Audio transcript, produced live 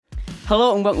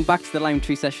Hello and welcome back to the Lime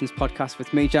Tree Sessions podcast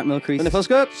with me, Jack Milcrease. And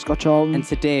the Scott Charlton. And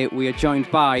today we are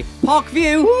joined by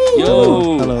Parkview.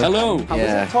 Yo, hello. How was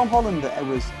it Tom Holland that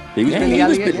was... He was Billy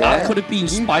Elliot, that could have been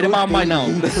Spider-Man by now.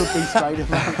 He could be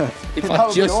Spider-Man. If I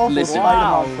just listened.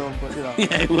 Wow. Film, but, you know.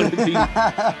 Yeah, it would have been.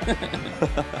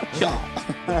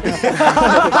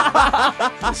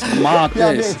 Smart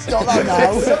this. Stop that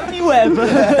now.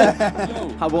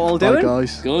 How we're all doing? Hi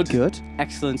guys. Good.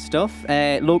 Excellent stuff.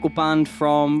 Local band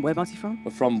from... Whereabouts are you from?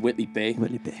 We're from Whitley Bay.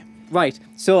 Right,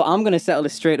 so I'm going to settle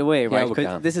this straight away, right? we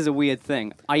can. This is a weird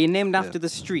thing. Are you named after the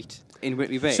street in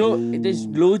Whitley Bay? So there's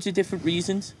loads of different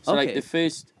reasons. So like the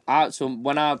first... so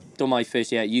when I done my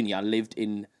first year at uni, I lived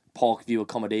in Parkview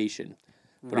accommodation.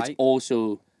 But it's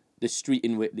also the street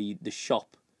in Whitley, the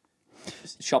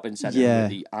shopping centre in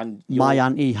Whitley. And my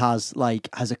auntie has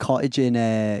a cottage in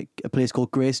a place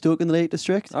called Greystoke in the Lake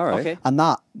District. All right. Okay. And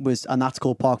that's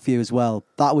called Parkview as well.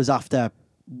 That was after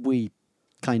we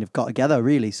kind of got together,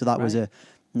 really. So that was a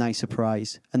nice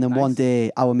surprise. And then one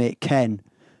day our mate Ken,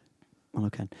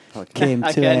 came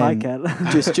to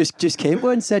just came to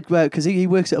her and said, well, because he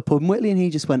works at a pub in Whitley, and he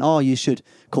just went, oh, you should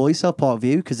call yourself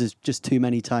Parkview because there's just too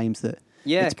many times that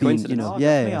it's been, coincidence.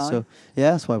 So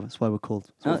that's why we're called.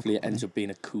 So hopefully it ends up being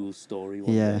a cool story.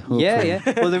 Yeah. Yeah.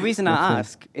 Well, the reason I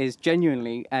ask is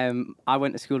genuinely, I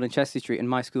went to school in Chester Street, and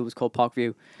my school was called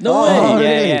Parkview. No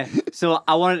way. Yeah. So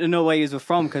I wanted to know where you were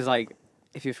from, because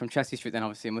if you're from Chester Street, then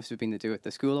obviously it must have been to do with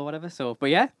the school or whatever. So, but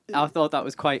yeah, I thought that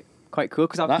was quite cool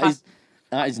because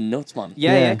that is nuts, man.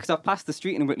 Yeah, because I've passed the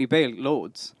street in Whitley Bay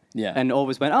loads. Yeah. And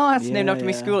always went, oh, that's named after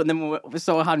my school. And then when we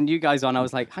saw having you guys on, I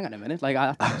was like, hang on a minute.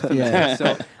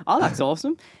 So, that's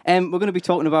awesome. We're going to be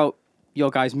talking about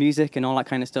your guys' music and all that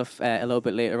kind of stuff a little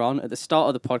bit later on. At the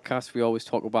start of the podcast, we always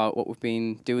talk about what we've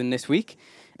been doing this week.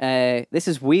 This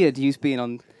is weird, you being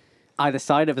on either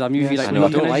side of it. I'm usually I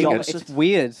don't like it. It's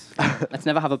weird. Let's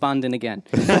never have a band in again.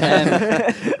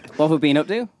 What have we been up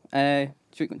to?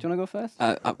 Do you want to go first?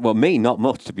 Well, me, not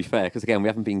much, to be fair, because again, we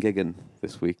haven't been gigging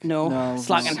this week. No.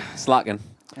 Slacking.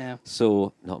 Yeah.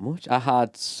 So, not much. I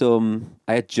had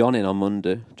John in on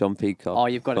Monday, John Peacock. Oh,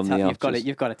 you've got to tell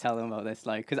them about this,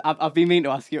 because I've been meaning to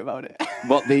ask you about it.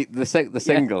 What, the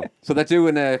single? So they're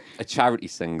doing a charity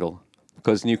single,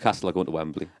 because Newcastle are going to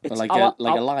Wembley. It's like a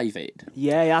Live Aid.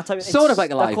 Yeah. Sort of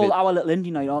like a Live Aid. They're called Our Little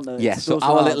Indie Night, aren't they? Yeah, so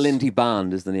Our Little Indie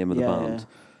Band is the name of the band. Yeah.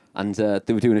 And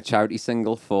they were doing a charity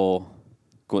single for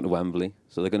going to Wembley.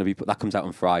 So they're going to be... That comes out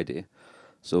on Friday.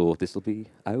 So this will be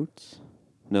out?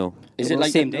 No. Is it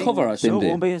like same a day? cover or Same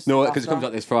something? day. No, because it comes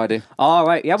out this Friday. All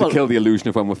right, yeah. To kill the illusion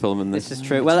of when we're filming this. This is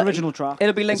true. It's Well, an original track.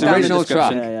 It'll be linked It's an down in the original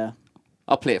description. track. Yeah.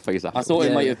 I'll play it for you after. I thought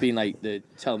it might have been like the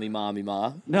Tell Me Mommy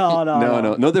Ma.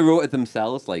 No. They wrote it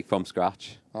themselves, from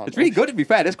scratch. It's really good, to be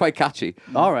fair. It's quite catchy.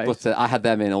 All right. But I had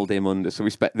them in all day Monday, so I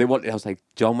was like,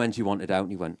 John, when do you want it out?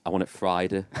 And he went, I want it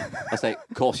Friday. I was like,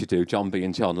 of course you do, John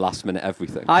being John, last minute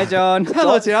everything. Hi, John.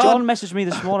 Hello, John messaged me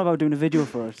this morning about doing a video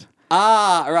for it.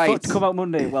 Ah, right. To come out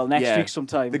Monday. Well, next week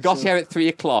sometime. They got here at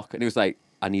 3:00, and he was like,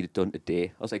 I need it done today.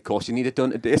 I was like, of course you need it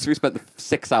done today. So we spent the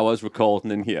 6 hours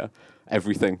recording in here.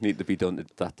 Everything needed to be done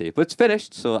that day. But it's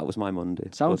finished, so that was my Monday.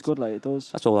 Sounds good, it does.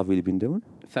 That's all I've really been doing.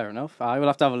 Fair enough. I will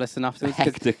have to have a listen afterwards.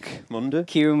 Hectic Monday.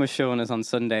 Kieran was showing us on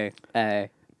Sunday.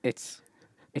 It's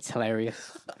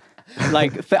hilarious.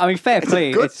 Fair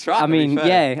play. Good track,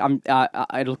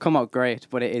 it'll come out great,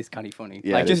 but it is kind of funny.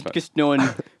 Yeah, just knowing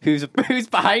who's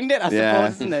behind it, I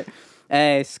suppose, isn't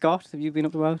it? Scott, have you been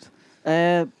up about?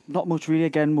 Not much really.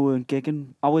 Again, we weren't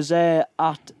gigging. I was at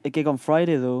a gig on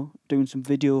Friday though, doing some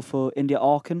video for India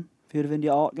Arkin. Have you heard of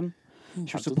India Arkin?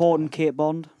 She was supporting Kate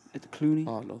Bond at the Clooney.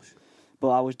 Oh, lush. But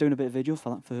I was doing a bit of video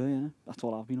for her. Yeah, that's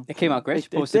all I've been up. It came out great. She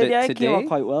posted it today. It came out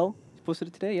quite well. She posted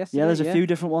it today. Yesterday. Yeah, there's a few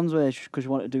different ones where because she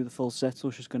wanted to do the full set, so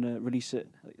she's going to release it,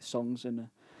 like the songs in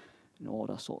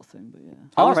order, sort of thing. But yeah.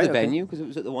 How was the venue? Because it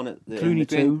was at the one at the Clooney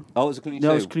 2. Oh, it was a Clooney 2.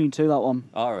 No, it was Clooney 2. That one.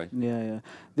 All right. Yeah.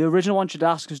 The original one she'd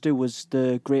asked us to do was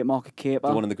the Great Market Caper.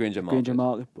 The one in the Granger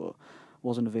Market. But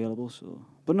wasn't available. So,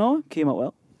 but no, it came out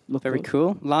well. Very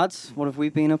cool, lads. What have we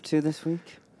been up to this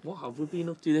week? What have we been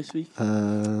up to this week?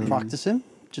 Practicing.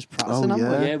 Just practicing.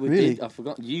 Yeah, we really? did. I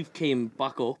forgot. You came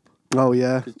back up. Oh,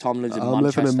 yeah. Because Tom lives in I'm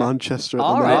Manchester. living in Manchester at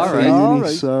All the right, minute for uni,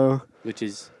 right. so... Which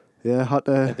is Yeah, had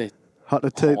a bit...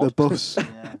 to take the hot. bus.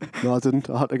 No, I didn't.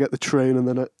 I had to get the train, and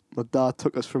then my dad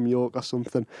took us from York or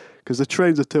something, because the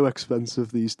trains are too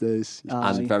expensive these days.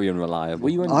 And very unreliable.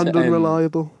 And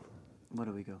unreliable. Where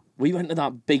do we go? We went to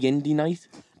that big indie night,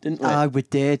 didn't we? We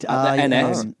did. At the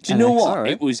NX. Do you know NX. what?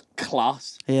 Right. It was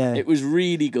class. Yeah. It was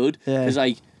really good. Yeah.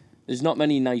 Because, there's not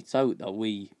many nights out that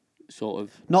we sort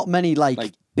of... Not many,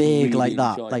 big really like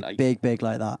that. enjoy, Big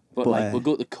like that. But, we'll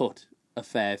go to the Cut a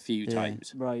fair few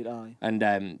times. Right, aye. And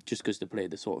just because they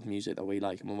played the sort of music that we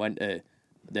like. And we went to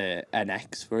the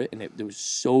NX for it, and there was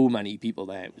so many people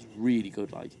there. It was really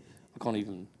good. Like, I can't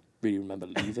even really remember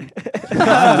leaving. So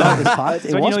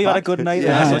when you know you had a good night.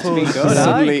 Yeah, it's been good.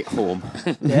 Suddenly home.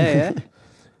 Yeah.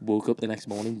 Woke up the next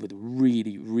morning with a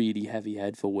really, really heavy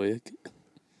head for work.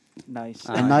 Nice.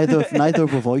 And neither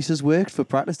of our voices worked for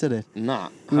practice, did it? Nah,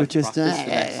 We were had just, practice the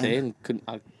next day and couldn't.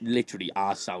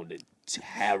 I sounded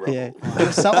terrible. Yeah. You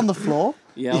were sat on the floor.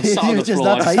 Yeah, I was sat on the just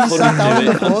floor. that I tight. You sat down on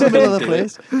the floor in the middle of the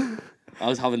place. I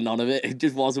was having none of it. It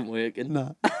just wasn't working.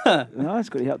 No. No, that's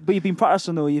good. Yeah. But you've been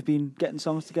practicing though. You've been getting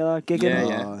songs together,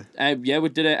 gigging. Yeah. We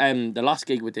did it. The last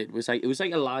gig we did was like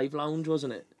a live lounge,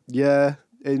 wasn't it? Yeah,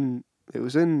 it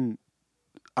was in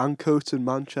Ancoats in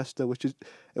Manchester,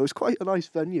 it was quite a nice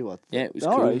venue. I think. Yeah, it was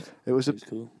All cool. right. It was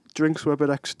cool. drinks were a bit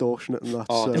extortionate and that.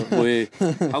 Oh,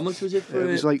 so how much was it for? it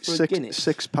was like for a Guinness?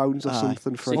 £6 or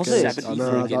something for a Was Guinness. it? I $6.70 know,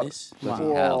 for a that- Guinness.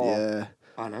 Bloody hell. Yeah.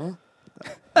 I know.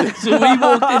 So we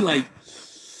walked in like,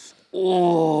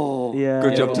 oh. Yeah.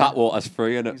 Good job, yeah. tap water's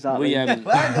free, innit? Exactly. We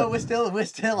Well, no, we're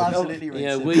still absolutely racist.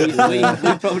 yeah,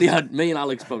 we probably had, me and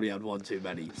Alex probably had one too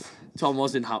many. Tom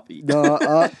wasn't happy. No,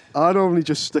 I normally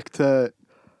just stick to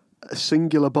a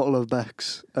singular bottle of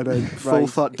Beck's and then full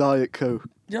fat Diet Coke.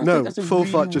 You don't No, think that's a full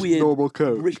really fat, just weird normal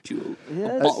Coke. ritual?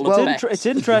 Yeah, bottle of Beck's. it's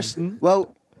interesting.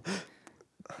 Well,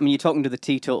 I mean, you're talking to the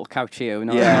teetotal couch here. We're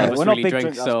not Yeah. none of us We're not really big drink,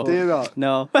 drinkers, so but- dear God.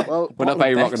 no. Well, We're not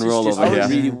very rock and roll over I here. was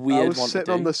really I weird was one to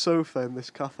sitting on do. the sofa in this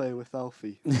cafe with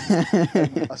Alfie.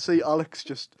 And I see Alex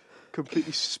just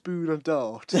completely spoon a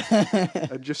dart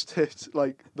and just hit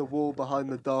like the wall behind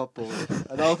the dartboard.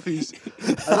 And Alfie's.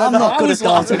 I'm not good at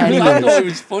darts I anyway. thought it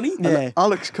was funny. Yeah.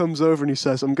 Alex comes over and he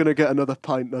says, "I'm gonna get another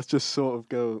pint." That's just sort of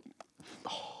go.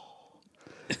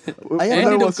 We I know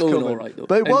ended up what's going coming. all right, though.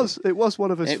 But it And was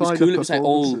one of his It was finer cool. It was like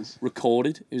all performances.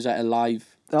 recorded. It was like a live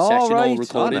Oh, session, all right.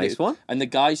 recorded. Oh, nice one. And the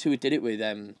guys who did it with,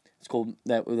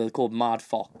 they're called Mad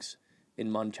Fox in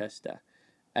Manchester.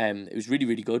 It was really,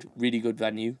 really good. Really good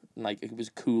venue. Like, it was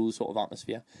a cool sort of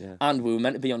atmosphere. Yeah. And we were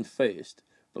meant to be on first,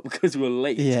 but because we were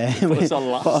late, Yeah. it was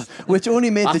on last. Which only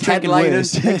made the That's drinking headlining.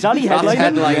 worse. Exactly. That's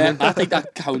Headlining. headlining. Yeah, I think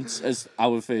that counts as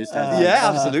our first time.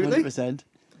 Yeah, absolutely. 100%.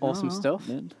 Awesome stuff.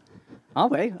 Yeah. Oh,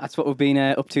 wait, that's what we've been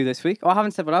up to this week. Oh, I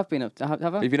haven't said what I've been up to, have I?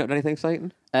 Have you been up to anything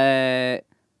exciting?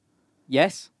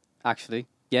 Yes, actually.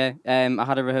 Yeah, I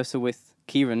had a rehearsal with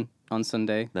Kieran on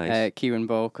Sunday. Nice. Kieran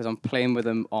Bow, because I'm playing with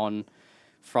him on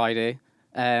Friday.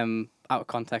 Out of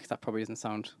context, that probably doesn't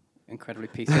sound incredibly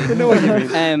PC. I know what you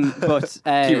mean. Keep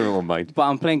it in one mind. But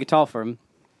I'm playing guitar for him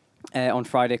on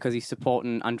Friday because he's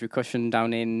supporting Andrew Cushion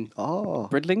down in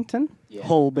Bridlington.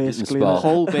 Hull, basically. Spa.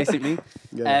 Hull, basically.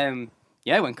 Yeah.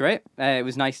 Yeah, it went great. It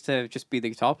was nice to just be the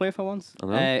guitar player for once. I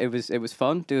know. It was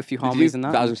fun. Do a few Did you harmonies do, and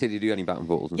I that. was going to say, did you do any backing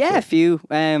vocals? And Yeah, a stuff?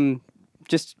 few.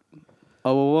 Just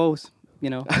oh, you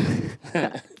know.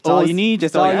 That's all you need.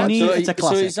 That's all you need. So, It's a so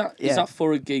classic. is Yeah. that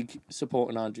for a gig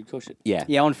supporting Andrew Cushion? Yeah.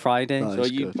 Yeah, on Friday. Nice. So are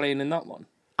you good. playing in that one?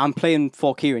 I'm playing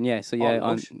for Kieran, yeah. So yeah, Oh,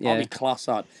 on, gosh, yeah. I'll be class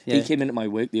that. Yeah. He came into my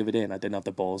work the other day and I didn't have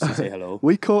the balls to say hello.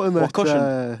 We caught him What, at.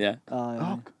 Cushion?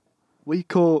 Yeah. We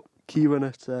caught Kieran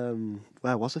at.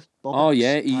 Where was it? Oh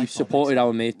yeah, he supported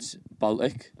our mate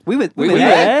Baltic. We were We there. were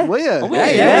there. Were you? Oh, we-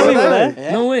 Yeah, we were there.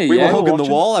 Yeah. No way. We yeah. were hugging the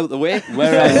watching. wall out the way.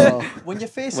 Where, When you're We're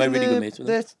facing really good mates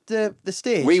with the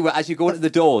stage. We were, as you go into the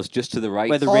doors, just to the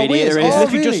right. Where the Oh, radiator wait, is. oh,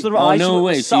 Literally really? just the oh right. no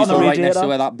way! So Sat you on the were right next radiator. to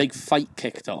where that big fight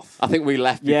kicked off. I think we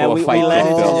left before Yeah, a we fight left.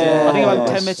 kicked off. Yeah. I think about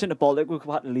Oh. 10 minutes into Baltic, we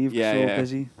had to leave. Yeah, so yeah.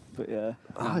 busy. But yeah.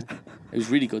 It was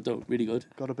really good though, really good.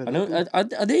 Got a bit. I know. Are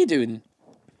they doing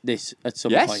this at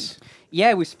some Yes. point?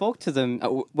 Yeah, we spoke to them.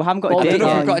 We haven't got Oh, a I date don't know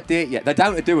if yet. we've got a date yet. They're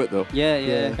down to do it though. Yeah,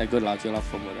 yeah. They're good lads. You'll have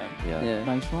fun with them. Yeah.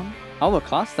 Nice one. Oh, well,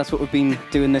 class. That's what we've been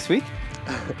doing this week.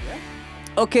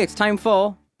 Okay, it's time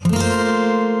for...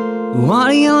 What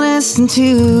do you listen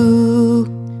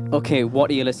to? Okay, what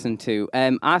do you listen to?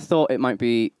 I thought it might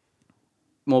be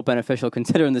more beneficial,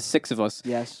 considering there's 6 of us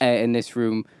Yes. in this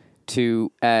room,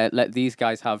 to let these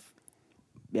guys have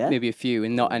Yeah. maybe a few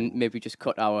and maybe just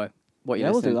cut our what you're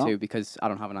Yeah, we'll do listening that. to, because I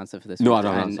don't have an answer for this. No, week, I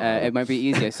don't have an and, answer. it might be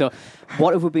easier. So,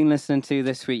 what have we been listening to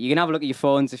this week? You can have a look at your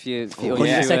phones if you're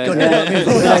yeah.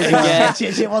 yeah.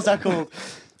 Shit, what's that called?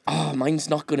 Oh, mine's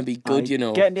not going to be good, you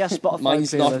know. Get into your Spotify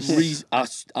Mine's not.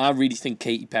 playlist. I really think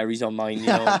Katy Perry's on mine, you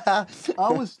know. I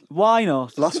was Why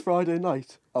not? last Friday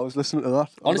night. I was listening to that.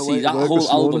 on the way Honestly, to that work whole this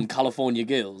album, morning. California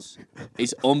Girls,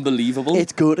 is unbelievable.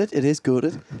 It's goated. It is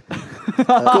goated.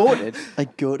 Goated.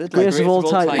 Like goated. Greatest Like, of all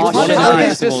time. Oh, What shit, is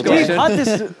nice this discussion. Had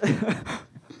this.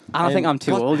 I don't think I'm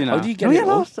too old, you know. How do you get No, it you're up?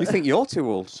 not. You think you're too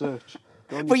old? Search.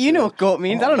 Go on But your you know search. what goat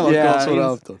means. I don't know what Yeah. goat That's what means.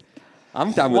 I've done.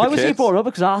 I'm down with Why the was he kids. brought it up?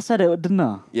 Because I said it, didn't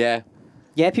I? Yeah.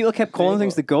 Yeah, people kept calling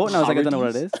things the GOAT, and I was like, I don't know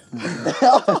what it is.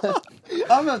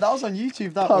 I remember that was on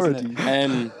YouTube. That wasn't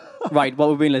it? Right, what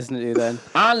we've been listening to then?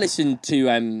 I listened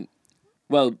to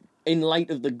well, in light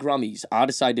of the Grammys, I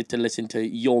decided to listen to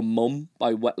Your Mum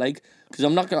by Wet Leg because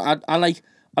I'm not gonna. I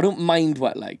don't mind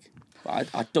Wet Leg, but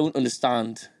I don't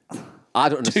understand. I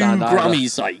don't understand 2 either.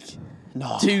 Grammys, like.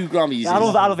 No. 2 Grammys. I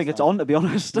don't think it's on, to be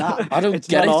honest. Nah. I don't It's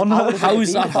get it. not on.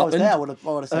 How's that If I was there, I happened?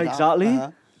 would have said Exactly.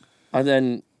 that. And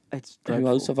then It's who dreadful.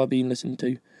 else have I been listening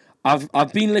to?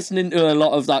 I've been listening to a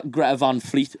lot of that Greta Van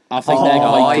Fleet. I think Oh, they're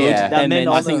quite good. yeah. They're mint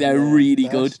I on think them. they're really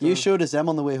good. You showed us them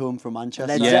on the way home from Manchester.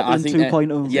 Led Yeah, I Zeppelin think they're-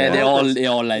 2.0. Yeah, they're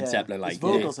all Led Yeah. Zeppelin like. His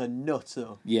vocals are nuts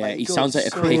though. Yeah, Like, he goes sounds like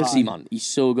a so pixie hard. man. He's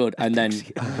so good. And then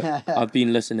I've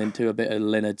been listening to a bit of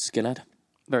Lynyrd Skynyrd.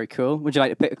 Very cool. Would you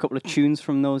like to pick a couple of tunes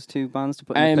from those 2 bands to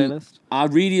put in the playlist? I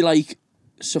really like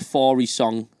Safari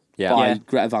Song Yeah. by Yeah.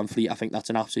 Greta Van Fleet. I think that's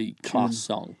an absolutely class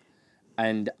song.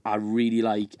 And I really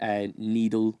like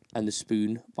Needle and the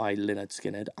Spoon by Lynyrd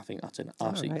Skynyrd. I think that's an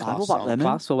absolutely Right. class We'll back song. them in.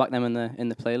 Class. We'll whack them in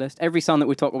the playlist. Every song that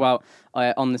we talk about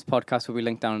on this podcast will be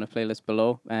linked down in the playlist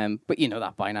below. But you know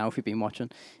that by now if you've been watching.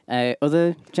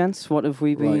 Other gents, what have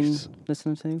we been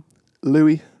listening to?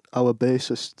 Louis, our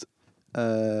bassist,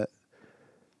 I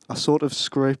sort of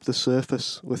scraped the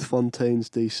surface with Fontaine's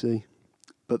DC,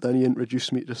 but then he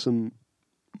introduced me to some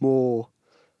more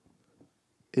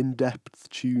in-depth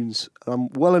tunes. I'm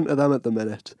well into them at the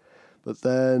minute, but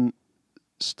then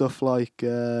stuff like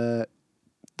Dire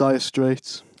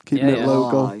Straits, Keeping Yeah, It yeah.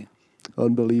 Local, Aye.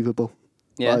 unbelievable.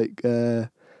 Yeah. Like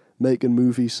Making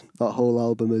Movies, that whole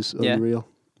album is Yeah. unreal.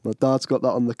 My dad's got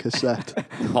that on the cassette.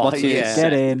 What's your- yeah.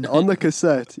 Get in. On the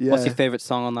cassette, yeah. What's your favourite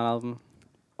song on that album?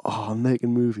 Oh, I'm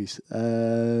making movies.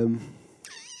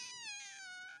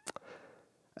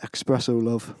 Espresso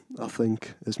Love, I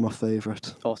think, is my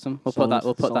favourite. Awesome. We'll put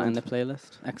that in the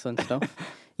playlist. Excellent stuff.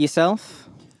 Yourself?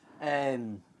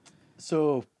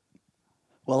 So,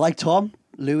 well, like Tom,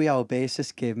 Louis, our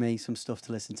bassist, gave me some stuff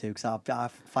to listen to because I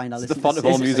find I It's listen the fun to of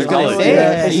all some- music, Yeah, isn't it?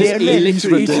 yeah, He's yeah, yeah.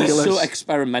 literally ridiculous. so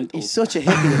experimental. He's such a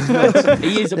hippie as well.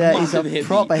 He is a Yeah, he's massive a hippie.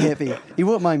 proper hippie. He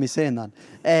won't mind me saying that.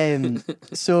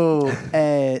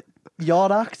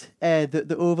 Yard Act,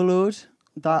 the Overload.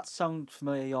 That sound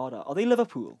familiar, Yarda. Are they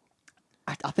Liverpool?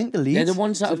 I think the Leeds. They're the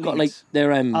ones that To have got like Leeds.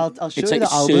 their I'll show it's you like the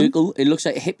a album. circle. It looks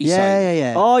like a hippie Yeah, sign. yeah,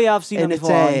 yeah. Oh yeah, I've seen And them it's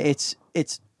before.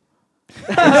 It's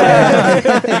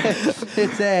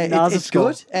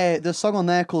good. There's a song on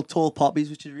there called Tall Poppies,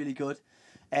 which is really good.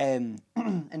 And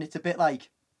it's a bit like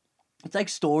it's like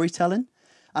storytelling,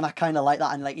 and I kind of like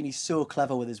that. And he's so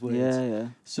clever with his words. Yeah.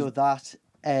 So that.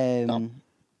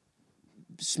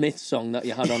 Smith song that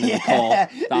you had on in the car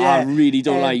that yeah. I really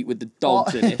don't like with the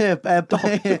dogs in it.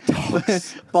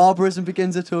 Barbarism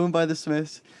Begins at Home by the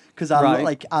Smiths. Because I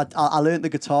learned the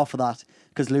guitar for that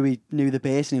because Louis knew the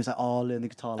bass and he was like, "Oh, I'll learn the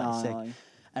guitar, that's sick." Aye.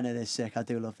 And it is sick. I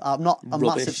do love. I'm not a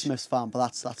Rubbish. massive Smiths fan, but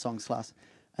that song's class.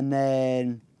 And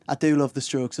then I do love the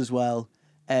Strokes as well.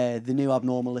 The new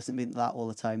Abnormal, listening to that all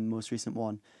the time. The most recent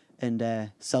one, and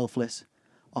Selfless.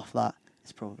 Off that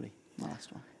is probably my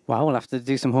last one. Wow, we'll have to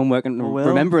do some homework and will.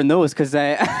 remembering those because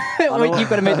you've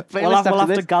got to make the playlist We'll have after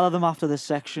to this. gather them after this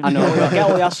section. I know. Get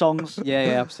all your songs.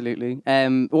 Yeah, absolutely.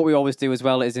 What we always do as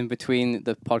well is in between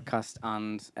the podcast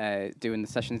and doing the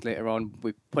sessions later on,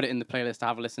 we put it in the playlist to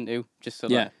have a listen to, just so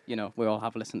that we all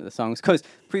have a listen to the songs. Because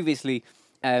previously,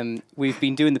 we've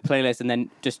been doing the playlist and then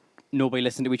just nobody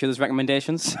listened to each other's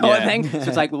recommendations sort of thing. So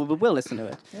it's like, well, we'll listen to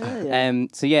it.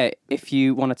 Yeah. If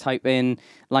you want to type in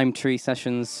Lime Tree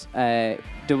Sessions, WAYLT.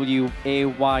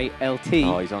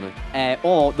 Oh, he's on it.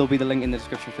 Or there'll be the link in the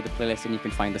description for the playlist and you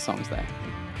can find the songs there.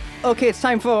 Okay, it's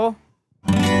time for...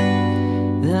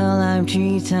 The Lime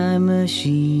Tree Time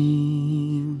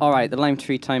Machine. All right, the Lime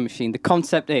Tree Time Machine. The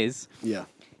concept is Yeah.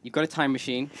 you've got a time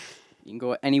machine. You can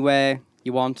go anywhere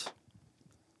you want.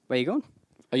 Where you going?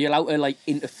 Are you allowed to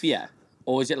interfere,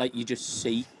 or is it like you just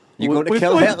see? You're going to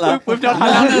kill Hitler. We've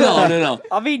not No.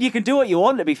 I mean, you can do what you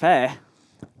want, to be fair.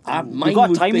 Mine You've got a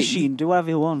would time be- machine. Do whatever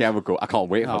you want. Yeah, we'll go. I can't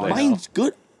wait for this. Mine's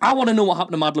good. I want to know what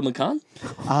happened to Madeleine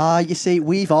McCann. You see,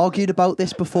 we've argued about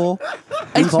this before.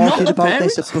 It's We've not argued the about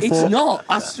parents. this before. It's not.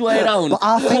 I swear down. But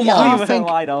I think- Come on. I think-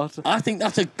 Why not? I think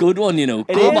that's a good one, Go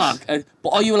is. back. But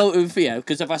are you allowed to interfere?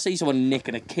 Because if I see someone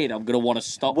nicking a kid, I'm going to want to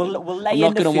stop. We'll let I'm you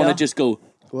not going to want to interfere. just go,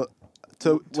 What,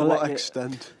 to We'll what let you-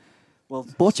 extent? Well,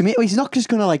 But you mean he's not just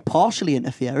going to partially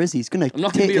interfere, is he? He's going to I'm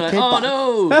not going take to be the like, kid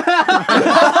oh back.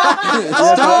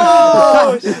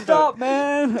 no. stop,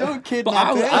 man. Don't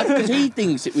kidnap But it. because he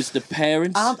thinks it was the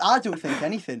parents. I don't think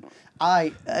anything.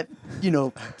 I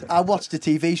watched a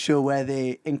TV show where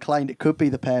they inclined it could be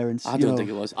the parents. I don't think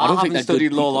it was. I don't think haven't they're studied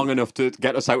good law people. long enough to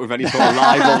get us out of any sort of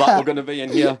libel that we're going to be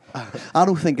in here. I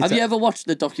don't think it's. Have you ever watched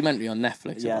the documentary on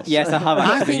Netflix? Yes. Yes, I have. I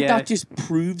Actually, think yeah. that just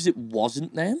proves it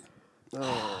wasn't them.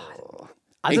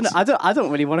 I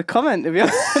don't really want to comment. To be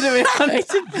honest,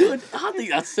 It's a good. I think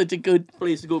that's such a good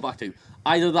place to go back to.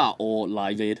 Either that or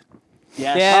Live Aid.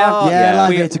 Yes. Yeah. Yeah, Live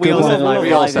We- Aid's a we good all one. said Live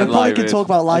We all Aid. said We probably Live could Aid. talk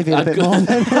about Live Aid a bit more.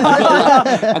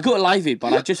 I go to Live Aid,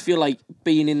 but I just feel like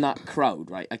being in that crowd,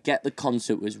 right? I get the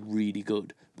concert was really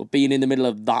good, but being in the middle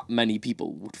of that many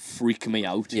people would freak me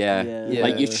out. Yeah. Yeah.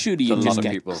 Like, you'd It's a lot just of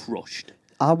get people. crushed.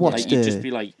 I Like, watched you'd just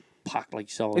be like packed like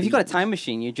sardines. If you've got a time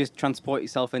machine, you just transport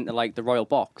yourself into like the royal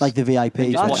box. like the VIP.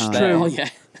 just That's watch true. Oh yeah.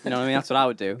 You know what I mean? That's what I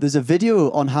would do. There's a video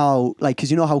on how, like,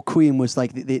 because you know how Queen was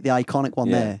like the iconic one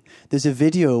Yeah. there. There's a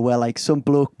video where like some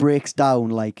bloke breaks down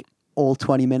like all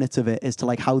 20 minutes of it as to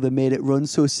like how they made it run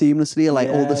so seamlessly, like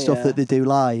all the stuff Yeah. that they do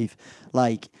live,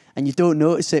 like. And you don't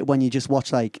notice it when you just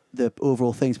watch like the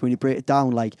overall things. But when you break it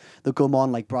down, like they'll come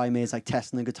on like Brian May's like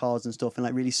testing the guitars and stuff in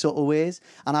like really subtle ways.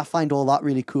 And I find all that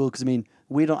really cool because I mean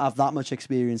we don't have that much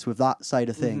experience with that side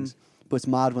of things. But it's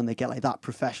mad when they get like that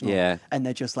professional. Yeah. And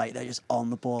they're just on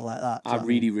the ball like that. I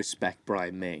really respect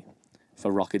Brian May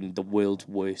for rocking the world's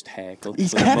worst haircut. He's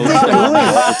for the kept most it amount going.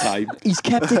 of the time. He's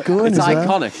kept it going It's as well.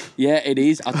 iconic. Yeah, it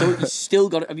is. I thought he's still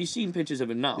got it. Have you seen pictures of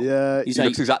him now? Yeah, He's He like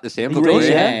looks exactly the same. grey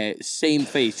doesn't he? hair, same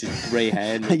face, just grey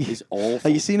hair, and Are you- it's awful.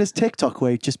 Have you seen his TikTok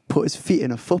where he just put his feet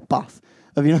in a foot bath?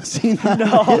 Have you not seen that?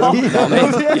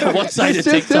 Yeah, what side of It's just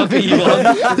a TikTok are you video.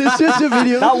 on? There's just a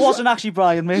video. That wasn't actually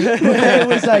Brian, mate. It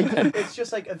was like it's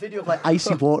just like a video of like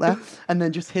icy water, and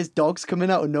then just his dogs coming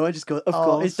out of nowhere. Just goes, Of oh,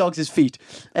 course. his dog's his feet.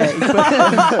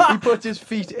 He puts his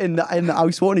feet in the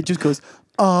ice water, and he just goes,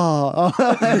 oh.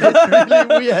 It's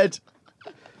really weird.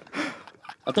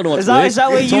 I don't know what's Is that- worse. is that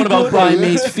where you Talking about go- Brian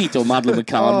May's feet or Madeleine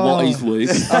McCann, what is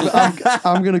worse?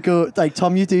 I'm gonna go like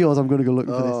Tom. You do yours. I'm gonna go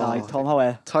looking for this. Aye, Tom, how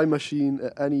are time machine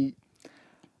at any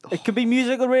It can be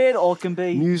musical related or it can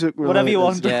be music whatever you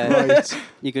want. related. Yeah. Right.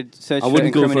 You could search. I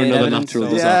wouldn't go for incriminating another evidence, natural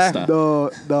or-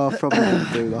 disaster. No, probably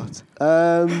wouldn't do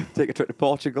that. Take a trip to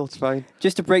Portugal. It's fine.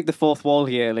 Just to break the fourth wall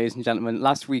here, ladies and gentlemen.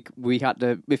 Last week we had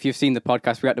to, if you've seen the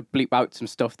podcast, we had to bleep out some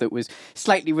stuff that was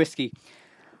slightly risky.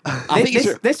 I think you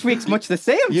should. This week's much the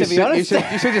same, You to be should, honest.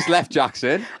 you should just left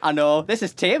Jackson. I know this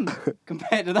is tame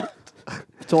compared to that.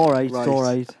 It's all right. Right. It's all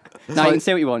right. Now you can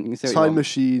say what you want. You can say what you Time want.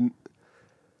 machine.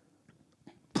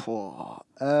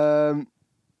 I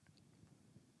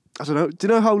don't know. Do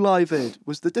you know how Live Aid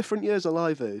was the different years of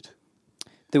Live Aid?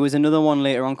 There was another one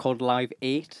later on called Live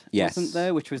 8, Yes. wasn't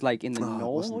there? Which was like in the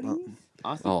Wasn't north.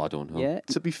 that? Oh, I don't know. Yeah.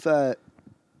 To be fair,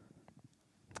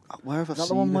 where have I Is that the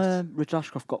seen one it? where Rich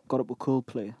Ashcroft got up with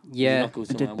Coldplay Yeah. Not go and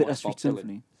somewhere did and watch Bittersweet Bob Dylan.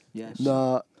 Symphony? Yes.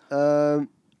 Nah.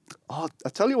 I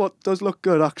tell you what does look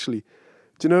good actually.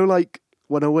 Do you know like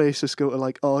when Oasis go to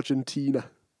like Argentina?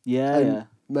 Yeah, and, yeah.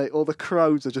 mate, all the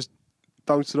crowds are just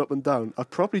bouncing up and down. I'd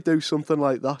probably do something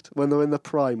like that when they're in the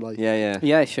prime. Like, Yeah.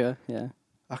 Yeah, sure. Yeah.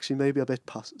 actually, maybe a bit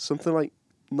past something like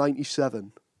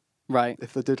 '97. Right.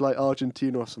 If they did like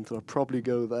Argentina or something, I'd probably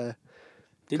go there.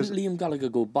 Didn't Liam Gallagher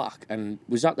go back? And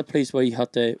was that the place where you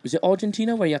had to? Was it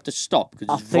Argentina where you had to stop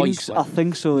because his voice I went?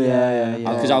 think so. Yeah.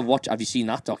 Because I've watched. Have you seen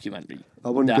that documentary? I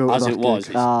wouldn't go to as that it was.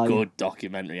 gig. It's Ah, a yeah. good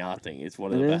documentary. I think it's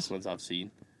one of It the is. best ones I've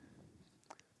seen.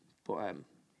 But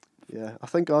Yeah, I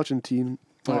think Argentinian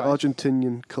Alright.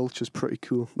 Argentinian culture's pretty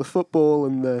cool. The football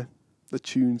and the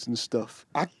tunes and stuff.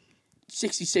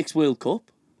 66 World Cup.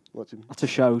 What do you, That's a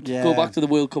shout. Yeah. Go back to the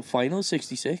World Cup final.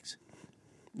 66.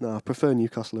 no, I prefer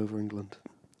Newcastle over England.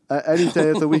 Any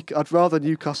day of the week, I'd rather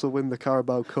Newcastle win the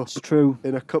Carabao Cup It's true.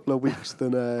 in a couple of weeks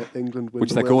than England win Which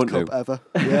the they're World going Cup to.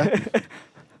 ever. Yeah,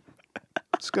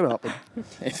 it's gonna happen.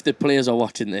 If the players are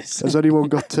watching this, Has anyone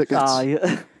got tickets?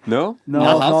 Aye. No? No,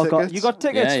 I I've have not got. tickets. You got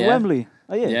tickets Yeah, for yeah. Wembley?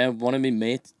 Are you? yeah, one of my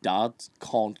mates' dads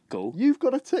can't go. You've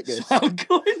got a ticket. I'm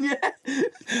going. Yeah,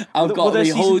 I've Will got there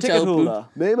the season hotel ticket booked. holder?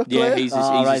 Name a player. Yeah, he's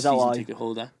Ah, a right, is that season why? ticket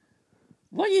holder.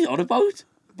 What are you on about?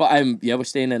 But yeah, we're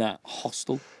staying in a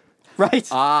hostel Right.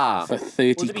 Ah. for Well,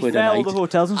 30 to be quid fair, a all night. the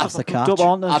hotels and That's stuff the are booked catch. up,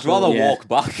 aren't they? I'd So- rather Yeah. walk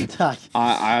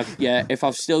back. Yeah, if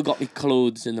I've still got my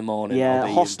clothes in the morning, Yeah, I'll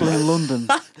be hostel in London.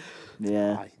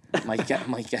 Yeah. I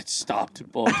might get stopped,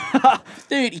 but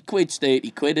 30 quid's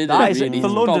 30 quid. Isn't That it? is Really? for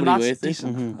It's London. probably That's worth it.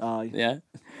 decent. Aye. Yeah.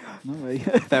 No way.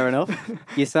 Fair enough.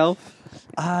 Yourself?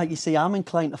 You see, I'm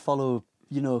inclined to follow,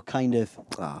 kind of.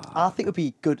 I think it'd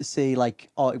be good to see like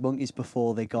Arctic Monkeys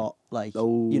before they got like,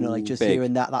 like just big.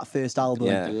 hearing that first album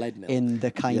Yeah. The Lead Mill. in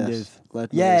the kind Yes, of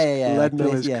Lead Mill yeah, is- yeah, Lead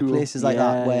Mill is cool. places like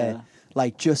that where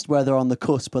like just where they're on the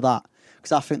cusp of that,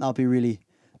 because I think that'd be really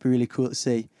cool to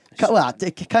see. Well,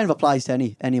 it kind of applies to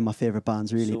any of my favourite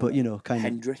bands, really. So, but you know, kind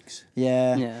Hendrix.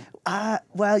 Yeah.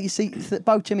 Well, you see,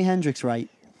 about Jimi Hendrix, right?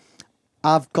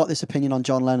 I've got this opinion on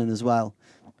John Lennon as well.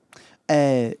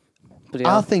 I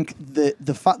think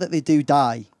the fact that they do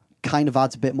die kind of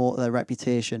adds a bit more to their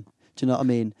reputation. Do you know what I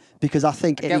mean? Because I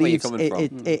think it leaves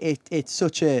it's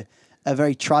such a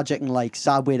very tragic and like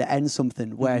sad way to end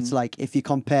something. Where it's like if you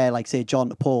compare, like say John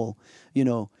to Paul, you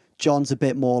know. John's a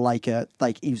bit more like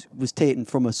he was taken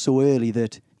from us so early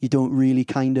that you don't really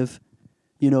kind of,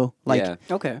 you know, like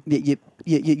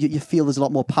you feel there's a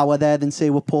lot more power there than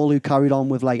say with Paul, who carried on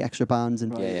with like extra bands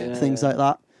and things like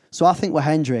that. So I think with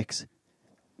Hendrix,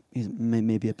 he's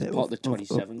maybe a bit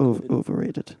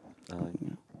overrated.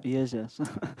 He is, yes.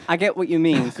 I get what you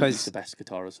mean because he's the best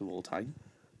guitarist of all time.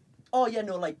 Oh yeah,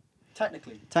 no, like.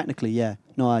 Technically, yeah.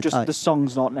 No, the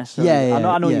song's not necessarily. Yeah,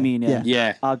 I know what you mean.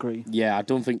 Yeah, I agree. Yeah, I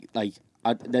don't think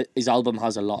his album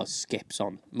has a lot of skips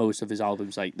on most of his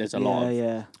albums. Like, there's a lot of.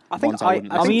 Yeah. I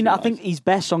think his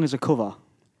best song is a cover,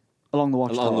 Along the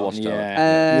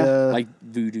Watchtower. Like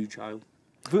Voodoo Child.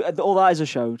 All that is a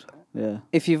shout. Yeah.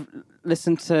 If you've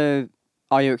listened to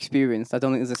Are You Experienced, I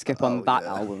don't think there's a skip on that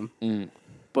album.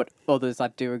 But others, I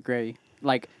do agree.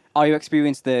 Like. Are You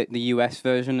Experienced the US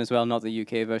version as well, not the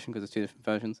UK version, because there's 2 different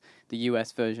versions. The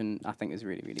US version, I think, is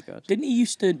really, really good. Didn't he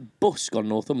used to busk on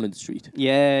Northumberland Street?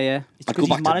 Yeah. It's because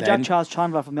his manager, Charles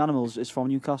Chandler from The Animals, is from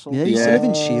Newcastle. Yeah, he's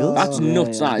living Shields. That's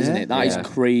nuts, isn't it? That is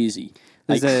crazy.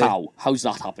 Like, how's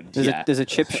that happened? There's a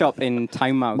chip shop in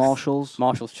Tynemouth.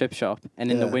 Marshall's chip shop. And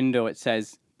in the window it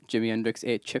says, Jimi Hendrix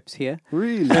ate chips here.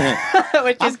 Really?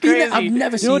 Which is crazy. I've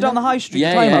never seen down the high street,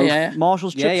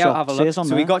 Marshall's chip shop. Have a look.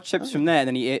 So we got chips from there, and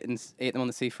then he ate them on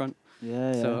the seafront.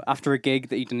 So after a gig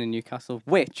that he'd done in Newcastle,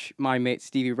 which my mate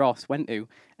Stevie Ross went to,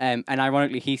 and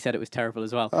ironically he said it was terrible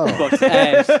as well. But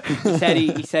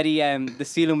he said the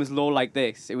ceiling was low like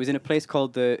this. It was in a place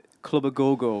called the Club A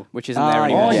Go-Go, which isn't there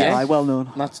anymore. Oh yeah, well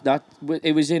known.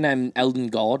 It was in Eldon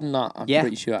Garden. I'm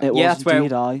pretty sure. That's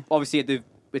where obviously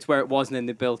it's where it was, and then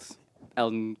they built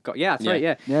Eldon. That's right.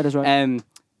 Yeah, that's right.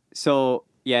 So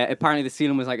yeah, apparently the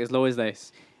ceiling was like as low as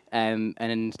this, and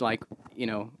then like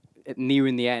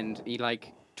nearing the end, he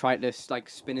like tried to like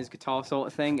spin his guitar sort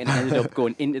of thing, and ended up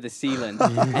going into the ceiling,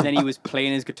 and then he was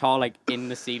playing his guitar like in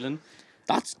the ceiling.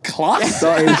 That's class.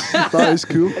 that is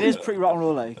cool. It is pretty rock and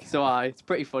roll like. So it's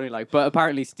pretty funny like, but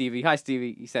apparently Stevie,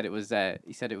 he said it was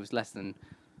less than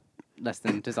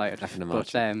desired.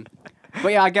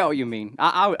 But yeah, I get what you mean.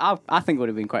 I think it would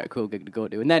have been quite a cool gig to go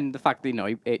to, and then the fact that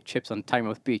he ate chips on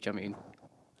Tynemouth Beach. I mean,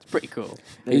 it's pretty cool.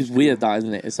 It's weird, that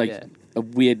isn't it? It's like a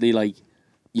weirdly like.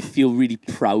 You feel really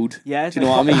proud. Yeah, do you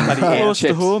know what I mean? Like close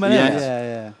to home, innit?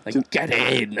 Yeah. Like, get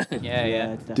in.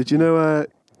 Yeah. Did you know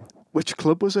which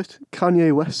club was it?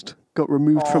 Kanye West got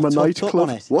removed from a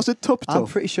nightclub. Was it Tup Tup? I'm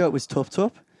pretty sure it was Tup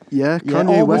Tup. Yeah,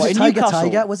 Kanye West. Was it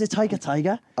Tiger? Was it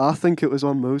Tiger? I think it was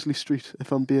on Mosley Street,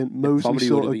 if I'm being Mosley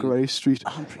sort of Grey Street.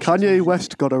 Kanye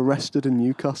West got arrested in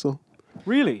Newcastle.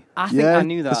 Really? I think I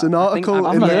knew that. There's an article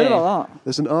I've heard about that.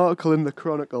 There's an article in the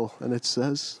Chronicle, and it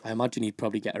says... I imagine he'd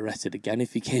probably get arrested again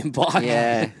if he came back.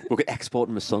 Yeah. We'll get export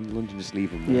him to Sunderland and just leave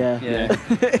him there. Yeah.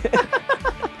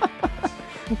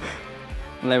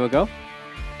 Well, there we go.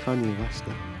 Kanye West.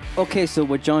 Okay, so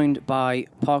we're joined by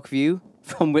Parkview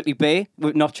from Whitley Bay,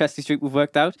 not Chester Street, we've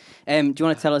worked out. Do you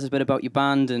want to tell us a bit about your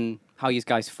band and how you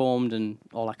guys formed and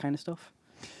all that kind of stuff?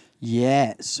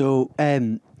 Yeah, so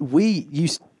we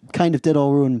kind of did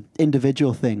our own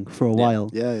individual thing for a while.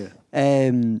 Yeah.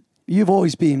 You've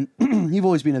always been a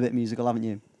bit musical, haven't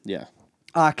you? Yeah.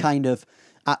 I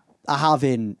have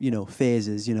in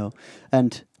phases,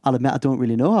 and I'll admit I don't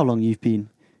really know how long you've been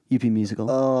musical.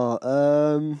 I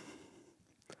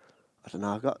don't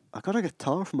know. I got a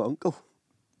guitar from my uncle.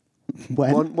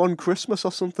 When? One Christmas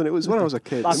or something. It was when I was a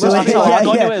kid. I got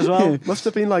it as well. Must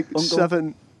have been like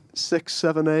 6,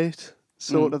 7, 8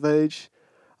 sort of age.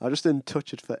 I just didn't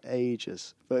touch it for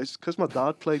ages. But it's because my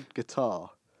dad played guitar,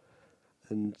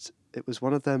 and it was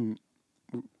one of them.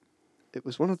 It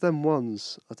was one of them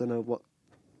ones. I don't know what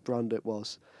brand it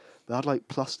was. They had like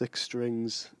plastic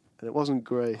strings, and it wasn't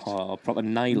great. Oh, proper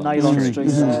nylon. Nylon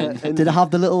strings. Did it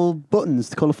have the little buttons,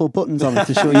 the colourful buttons on it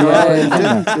to show you?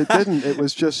 It didn't. It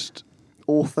was just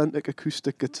authentic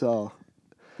acoustic guitar.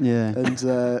 Yeah. And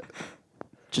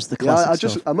just the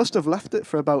classic stuff. I must have left it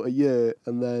for about a year,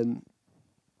 and then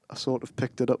I sort of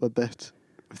picked it up a bit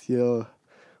with your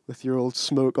old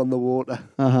Smoke on the Water.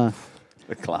 Uh-huh.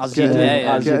 The class.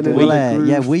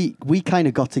 We kind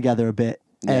of got together a bit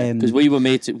Because we were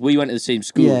mates. We went to the same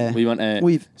school. Yeah. We went to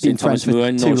We've been St Thomas friends for More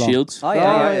and too North long. Shields. Oh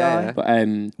yeah.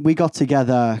 But We got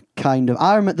together kind of.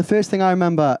 I remember the first thing I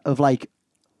remember of like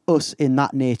us in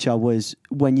that nature was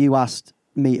when you asked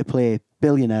me to play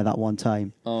Billionaire that one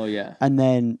time. oh yeah. And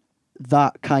then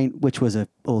which was an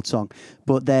old song,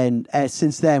 but then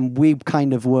since then we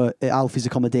kind of were at Alfie's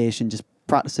accommodation just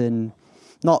practicing,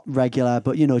 not regular,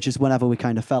 but just whenever we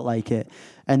kind of felt like it.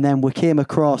 And then we came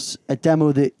across a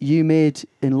demo that you made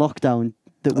in lockdown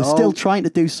that we're still trying to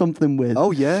do something with.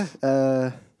 Oh yeah.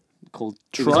 Called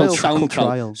Trial. SoundCloud.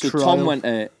 Trial. So Trial. Tom went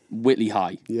to Whitley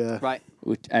High, Yeah. Right.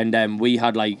 and we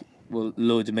had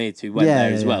loads of mates who went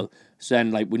there as well. So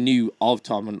then we knew of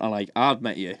Tom, and I've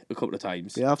met you a couple of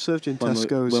times. Yeah, I've served you in When we-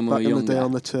 Tesco's when we back were in the day younger.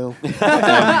 on the till.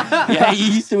 Yeah,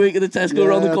 he used to work at the Tesco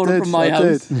around the Yeah, I corner did, from my I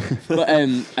house. did. But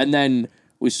and then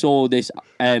we saw this.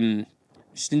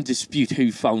 Just in dispute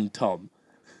who found Tom,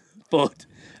 but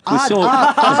we saw.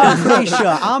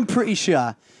 I'm pretty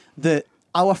sure that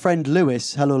our friend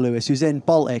Lewis, hello Lewis, who's in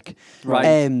Baltic,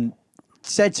 Right.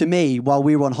 said to me while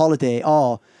we were on holiday,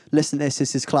 "Oh, listen to this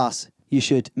is his class. You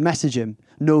should message him,"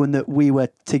 knowing that we were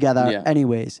together Yeah.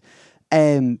 anyways.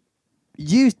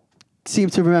 You seem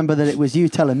to remember that it was you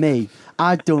telling me.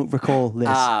 I don't recall this.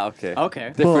 Okay. Okay.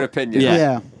 Different But- opinion. Yeah.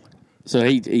 Yeah. So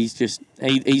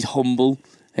he's humble.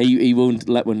 He won't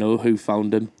let one know who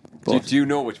found him. But Do you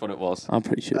know which one it was? I'm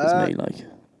pretty sure it's me.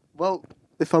 Well,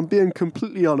 if I'm being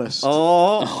completely honest,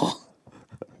 Oh.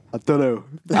 I don't know.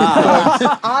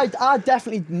 I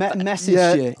definitely messaged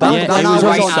Yeah, you that- when, that I was was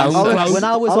right on, SoundCloud. when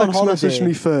I was Alex on messaged holiday.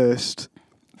 me first.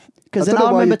 Because I then don't I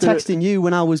know why remember you did it. texting you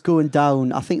when I was going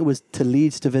down. I think it was to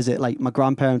Leeds to visit like my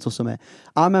grandparents or something.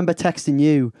 I remember texting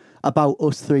you about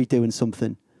us three doing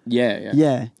something. Yeah.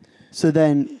 Yeah. So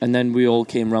then, And then we all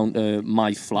came round to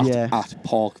my flat Yeah. at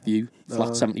Parkview,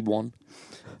 flat 71.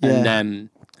 Yeah. And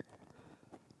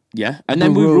and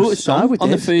then we wrote a song we on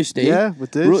the did. first day. Yeah, we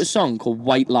did. Wrote a song called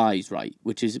White Lies, right?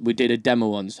 Which is we did a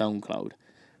demo on SoundCloud,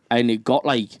 and it got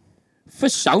for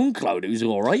SoundCloud it was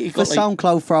all right. It for got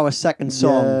SoundCloud for our second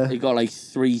song. Yeah. it got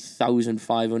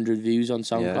 3,500 views on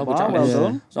SoundCloud, Yeah. which Wow, I well mean,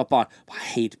 done. it's not bad. But I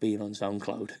hate being on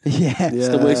SoundCloud. Yeah. It's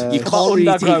the worst. You Yeah. can't really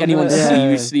take Underground, anyone yeah.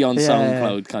 seriously on Yeah.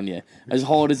 SoundCloud, can you? As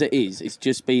hard as it is, it's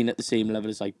just being at the same level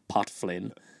as Pat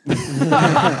Flynn. Who's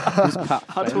Pat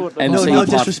I Flynn? totally MC No Pat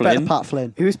disrespect Flynn. to Pat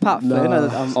Flynn. Who's Pat Flynn? No.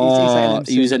 He's like Oh, an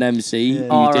he was an MC. Yeah. He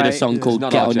Oh, did a right. song It's called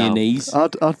not Get our on Your jam. Knees.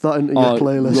 Add that into Oh, your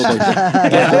playlist.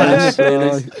 rubbish. Get on his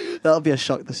playlist. That'll be a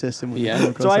shock to the system. when Yeah. you come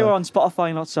across So I that. were on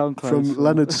Spotify, not SoundCloud. From so-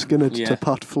 Leonard Skinner Yeah. to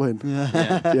Pat Flynn.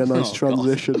 Yeah. Yeah, nice Oh,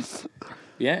 transition.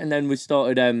 Yeah, and then we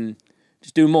started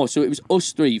just doing more. So it was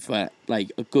us three for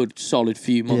a good solid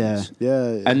few months.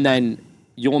 Yeah. And then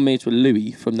your mates were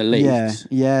Louis from the Lakes.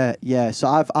 Yeah.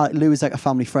 So Lou is like a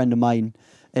family friend of mine,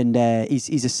 and he's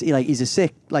a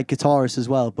sick guitarist as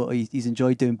well, but he's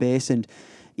enjoyed doing bass, and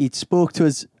he spoke to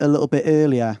us a little bit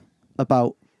earlier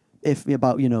about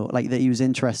that he was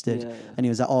interested, and he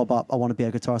was like, "Oh, but I want to be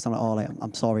a guitarist." I'm like, "Oh,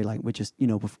 I'm sorry, we're just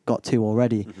we've got two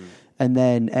already," and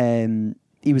then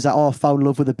he was like, "Oh, I found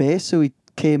love with the bass," so he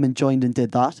came and joined and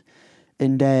did that,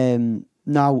 and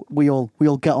now we all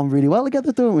get on really well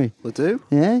together, don't we? We do.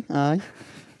 Yeah, aye.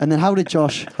 And then how did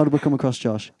we come across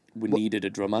Josh? We needed a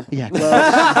drummer. Yeah,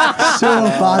 so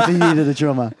badly needed a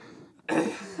drummer.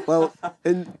 Well,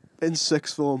 in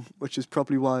sixth form, which is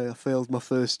probably why I failed my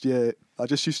first year, I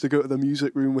just used to go to the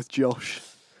music room with Josh.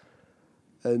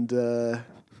 And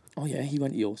Oh yeah, he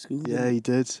went to your school. yeah, he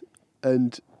did.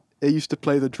 And he used to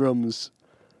play the drums,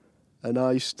 and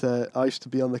I used to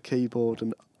be on the keyboard,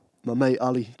 and my mate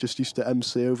Ali just used to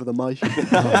MC over the mic.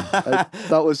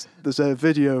 There's a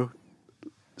video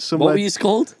somewhere. What were you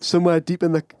called? Somewhere deep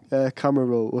in the camera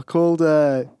roll. We're called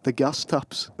the gas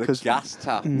taps The gas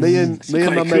tap. me and my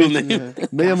quite a cool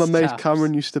mate me and my mate Taps.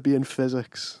 Cameron used to be in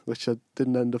physics, which I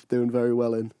didn't end up doing very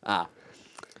well in. Ah.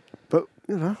 But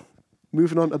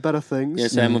moving on to better things.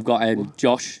 Yes, we've got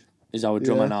Josh is our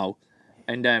drummer Yeah. now,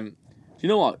 and do you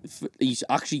know what? He's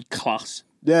actually class.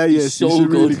 Yeah, he He's is. so He's a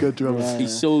really good. good drummer. Yeah.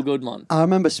 He's so good, man. I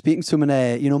remember speaking to him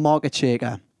in Market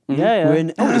Shaker. Yeah. We're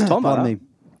in, Oh, just talking about pardon me.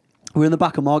 We're in the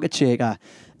back of Market Shaker,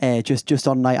 just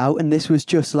on night out, and this was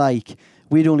just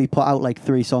we'd only put out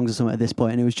 3 songs or something at this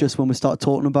point, and it was just when we started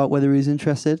talking about whether he was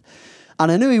interested.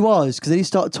 And I knew he was, because then he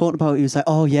started talking about it. He was like,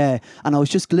 "Oh yeah," and I was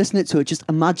just listening to it, just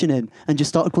imagining, and just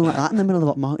started going like that in the middle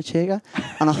of Market Shaker.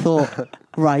 And I thought,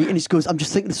 right, and he just goes, "I'm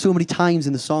just thinking so many times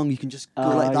in the song you can just go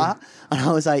like that." And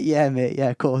I was like, "Yeah, mate, yeah,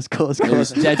 of course." was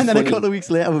And dead then a funny. couple of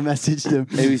weeks later, we messaged him.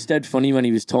 It was dead funny when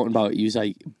he was talking about it. He was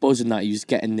buzzing that he was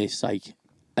getting this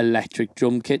electric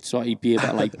drum kit, so he'd be able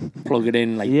to like plug it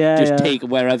in, like Yeah. take it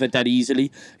wherever that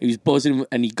easily. He was buzzing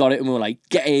and he got it, and we were like,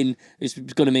 get in, it's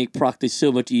going to make practice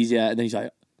so much easier. And then he's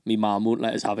like, me mum won't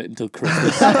let us have it until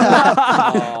Christmas.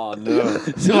 Oh no!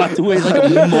 So I had to wait like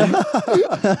a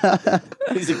month.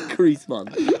 He's a crease, man.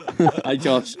 Hi,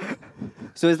 Josh.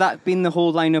 So has that been the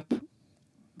whole lineup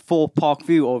for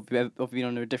Parkview, or have you been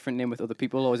under a different name with other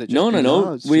people, or is it just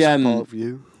No. It's We just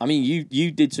Parkview. I mean,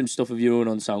 you did some stuff of your own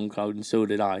on SoundCloud, and so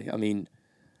did I. I mean,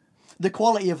 The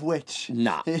quality of which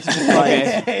nah, is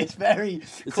it's very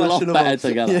it's a lot questionable. better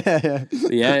together. Yeah.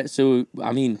 Yeah. So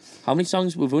I mean, how many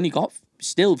songs we've only got?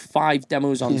 Still 5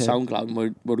 demos on Yeah. SoundCloud. And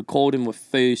we're recording our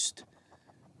first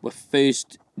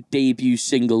debut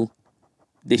single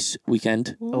this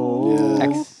weekend, Oh.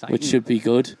 Exciting. which should be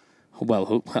good.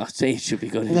 Well, I say it should be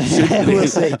good. It should be, We'll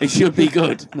see. It should be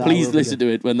good. No, Please we'll be listen to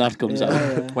it when that comes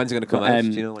out. When's it going to come But, out?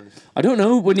 Do you know when? I don't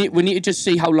know. We need to just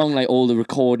see how long like all the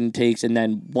recording takes, and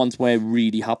then once we're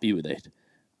really happy with it,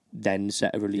 then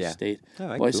set a release Yeah. date.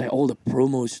 Alright, But it's cool. like all the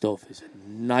promo stuff is a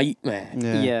nightmare.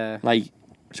 Yeah. Like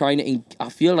trying to, I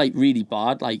feel like really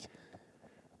bad. Like,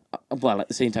 well, at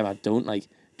the same time, I don't like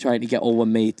trying to get all our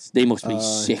mates. They must be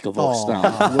sick of us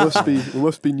now. We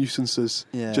must be nuisances.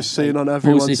 Yeah. Just seeing on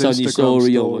everyone's Post this on Instagram your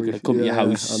story, or we're gonna come to your Yeah,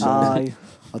 house. I know. Aye.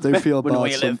 I do feel We know where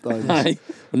bad you live. sometimes. Aye.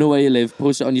 We know where you live.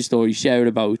 Post it on your story. Share it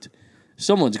about.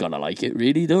 Someone's gonna like it,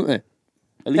 really, don't they?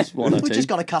 At least one or We two. just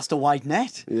got to cast a wide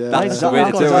net. Yeah. That's the way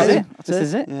to do That's it. it. This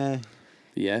is it. Yeah.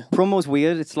 Yeah. Promo's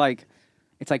weird. It's like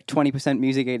 20%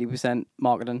 music, 80%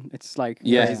 marketing. It's like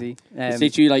Yeah. crazy. It's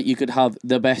literally like you could have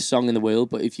the best song in the world,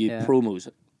 but if your Yeah. promo's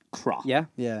crap, Yeah,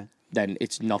 Yeah. then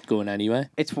it's not going anywhere.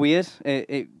 it's weird.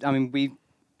 I mean,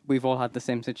 we've all had the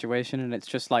same situation, and it's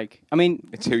just like, I mean,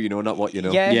 It's who you know, not what you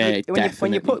know. yeah. Yeah, when you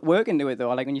definitely. put work into it, though,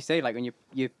 like when you say, like when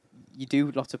you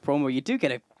do lots of promo, you do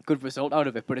get a good result out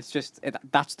of it. But it's just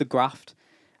that's the graft.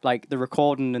 Like the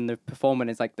recording and the performing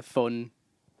is like the fun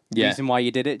reason why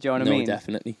you did it. Do you know what I mean?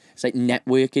 Definitely. It's like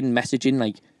networking, messaging,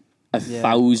 like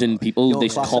 1,000 people, You're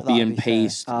this class at copy that, and to be fair.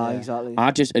 paste. Exactly.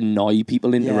 I just annoy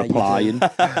people into Yeah, you do. replying.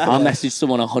 I'll message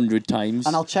someone 100 times.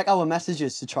 And I'll check our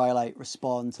messages to try like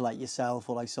respond to like yourself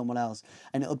or like someone else,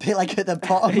 and it'll be like at the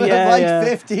bottom Yeah, of like yeah.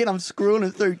 50, and I'm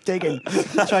scrolling through digging,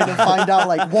 trying to find out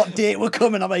like what date we're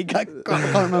coming. I'm like, I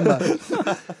can't remember.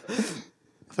 I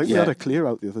think we Yeah. had a clear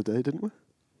out the other day, didn't we?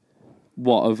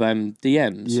 What of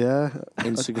DMs? Yeah.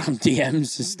 Instagram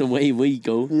DMs is the way we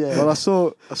go. Yeah. Well, I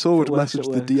saw we'd works, message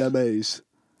it the DMAs.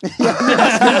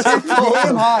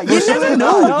 Aim high. You never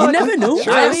know. You never know.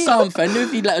 Sure. I'll sound offended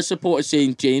if he let a supporter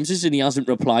St. James's and he hasn't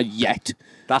replied yet.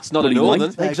 That's not a But he no,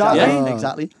 might. then. Exactly. Yeah,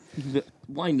 exactly.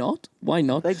 Why not? Why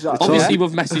not? Exactly. Obviously,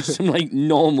 we've messaged some like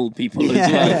normal people as well.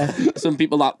 Yeah. Some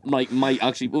people that like might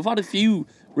actually. We've had a few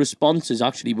responses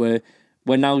actually where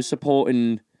we're now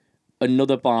supporting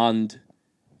another band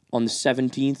on the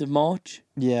 17th of March.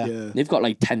 Yeah. Yeah. They've got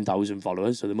like 10,000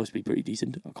 followers, so they must be pretty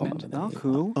decent. I can't remember. Oh, their name.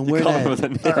 cool. And we're Can't there. remember the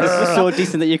name. It's so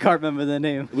decent that you can't remember their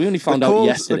name. We only found They're out called-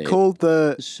 yesterday. They're called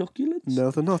the. The Succulents?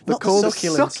 No, they're not. They're Not the called.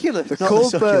 succulents. They're Not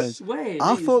called the the. succulents. Wait,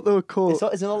 I thought they were called.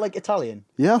 Is it not like Italian?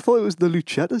 Yeah, I thought it was the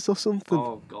Lucettas or something.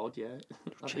 Oh, God, yeah.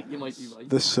 I think you might be right.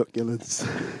 The Succulents.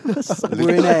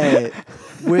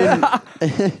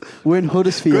 We're in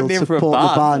Huddersfield Good name for a supporting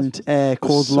a band. band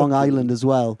called Long Succulents. Island as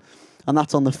well, and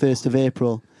that's on the 1st of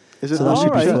April. Is it So that the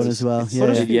should be Alright. fun as well.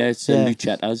 Yeah, Yeah, it's the Yeah.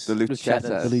 Lucettas. The the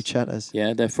Lucettas. Lucettas.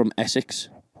 Yeah, they're from Essex.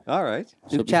 All right.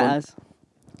 So it'll be fun.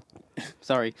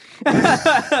 Sorry.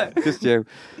 Just you.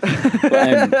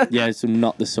 But, yeah, so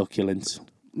not the Succulents.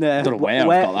 No. Don't know where I've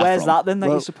got that Where's from. that then that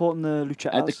Well- you're supporting the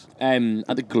Lucettas?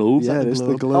 At the Globe. Yeah, the it is the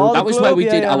Globe? Globe. Oh, That was where we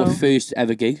Globe, did yeah, I our know. first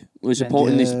ever gig. We were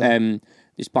supporting Yeah.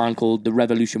 this band called the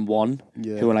Revolution One,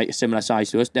 Yeah. who are like a similar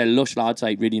size to us. They're lush lads,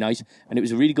 like really nice, and it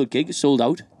was a really good gig. It sold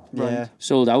out, Yeah.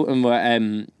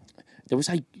 and there was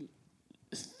like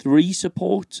 3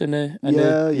 supports and a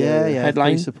Yeah.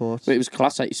 Headline. Free support. But it was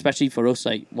class, like, especially for us.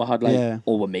 Like we had like Yeah.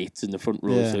 all our mates in the front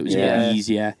row, Yeah. so it was a Yeah. bit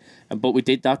easier. But we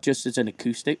did that just as an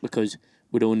acoustic because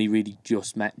we'd only really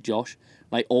just met Josh.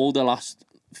 Like all the last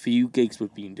few gigs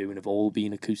we've been doing have all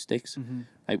been acoustics.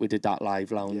 Like we did that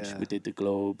live lounge, Yeah. we did the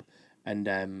Globe,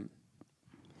 and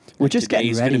We're just getting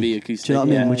today's ready. gonna be Do acoustic. you know what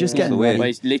I mean? yeah. We're just Yeah. getting The way. ready Well,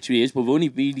 it literally is. We've only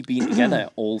really been together,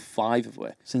 all 5 of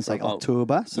us. since like about-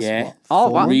 October. So Yeah. what, Oh,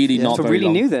 4 wow. months? Really yeah. not So very really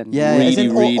long. new then. Yeah, really, as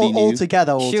in really all new.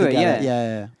 together, all Sure, together. yeah.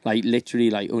 Yeah. Like literally,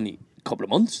 like only a couple of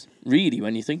months. Really,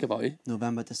 when you think about it,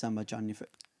 November, December, January.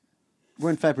 We're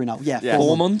in February now. Yeah, Yeah.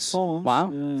 4 months. 4 months.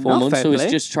 Wow. Yeah. 4 Oh, months. fair So it's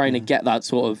play. just trying to get that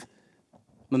sort of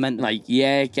Momentum. like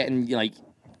getting like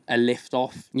a lift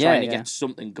off, Yeah, trying to yeah. get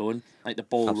something going, like the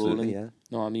ball Absolutely, rolling. yeah.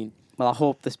 Know what I mean? Well, I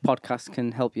hope this podcast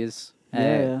can help you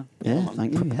Yeah.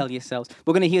 Thank you. Yeah. Propel yourselves.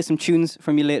 We're going to hear some tunes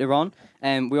from you later on.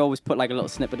 We always put like a little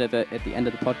snippet of it at the end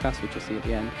of the podcast, which you'll see at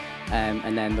the end.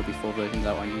 And then there'll be full versions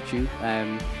out on YouTube.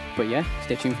 But yeah,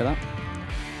 stay tuned for that.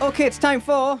 Okay, it's time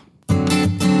for...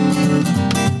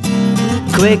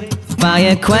 Quick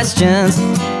fire questions.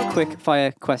 Quick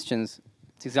fire questions.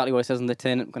 It's exactly what it says on the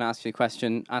tin. I'm going to ask you a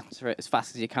question. Answer it as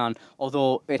fast as you can.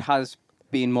 Although it has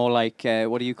been more like,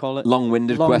 what do you call it?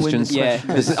 Long-winded questions. Yeah.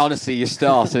 This is, honestly, you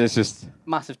start and it's just...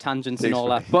 Massive tangents and all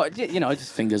that. But, you know,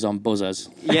 just... Fingers on buzzers.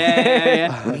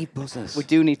 Yeah. We need buzzers. We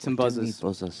do need some buzzers. We need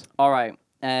buzzers. All right.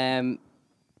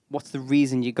 What's the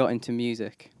reason you got into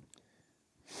music?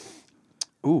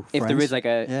 Ooh, if there is like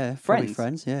a friends.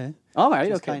 Friends, yeah. All right,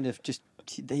 just okay. kind of just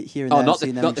here and there. Not the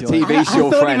TV show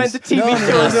I thought Friends. he meant the TV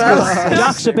show as well.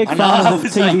 Jack's a big fan of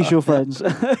TV show Friends.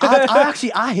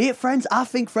 I hate Friends. I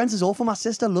think Friends is awful. My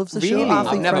sister loves the show. Really? I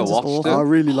think I've never Friends watched is it. awful. I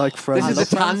really like Friends. This is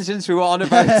the tangents we were on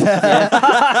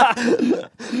about.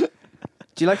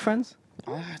 Do you like Friends?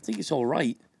 I think it's all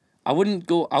right. I wouldn't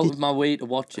go out of my way to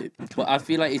watch it, but I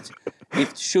feel like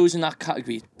if shows in that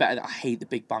category, it's better. I hate The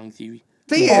Big Bang Theory.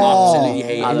 Absolutely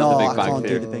hate it. I love The Big I Bang can't do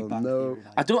Theory. The Big Bang No.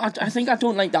 Theory. I think I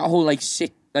don't like that whole like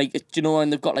sit like you know,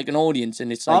 and they've got like an audience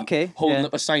and it's like holding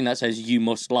up a sign that says "You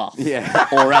must laugh,"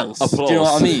 or else. Do you know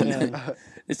what I mean?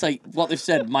 It's like what they've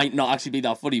said might not actually be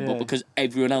that funny, but because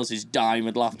everyone else is dying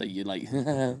with laughter, you're like.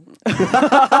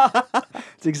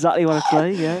 It's exactly what it's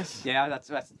like. Yes. Yeah, that's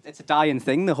it's a dying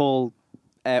thing. The whole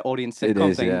audience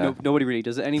sitcom thing. yeah. Nobody really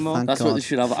does it anymore. Thank That's God. what they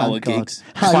should have at Thank our God. gigs.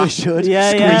 We should.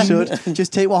 Yeah. We should.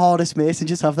 Just take what hardest mates and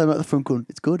just have them at the front going,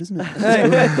 it's good, isn't it?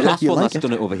 The last You one like that's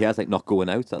done it over here is like not going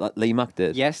out. That Lee Mac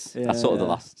did. Yes. Yeah. That's sort of the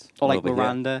last. Or one like over here.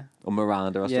 Miranda. Or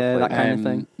Miranda or Yeah, stuff like that kind of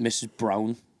thing. Mrs.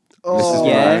 Brown. Oh,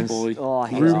 Yes. Boy. Oh, I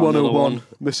hate Room that. Another 101,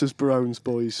 Mrs. Brown's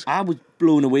Boys. I was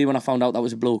blown away when I found out that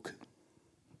was a bloke.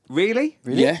 Really?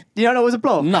 Yeah. Do you not know it was a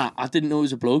bloke? Nah, I didn't know it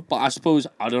was a bloke, but I suppose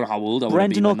I don't know how old I would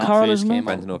Brendan have been when O'Carroll, that first isn't it? came out.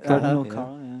 Brendan O'Carroll. Brendan yeah.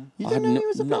 O'Carroll, yeah. You I didn't had know he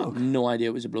was a bloke? no idea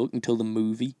it was a bloke until the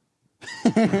movie.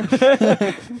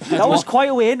 That was quite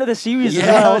a way into the series as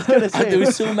Yeah. well. And there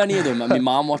was so many of them. And my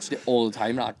mum watched it all the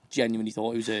time, and I genuinely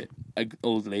thought it was a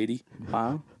old lady.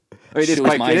 Wow. I mean, Shows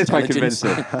my it is quite intelligence.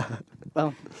 convincing.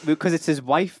 Well, because it's his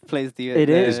wife plays the. It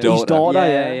is. His daughter.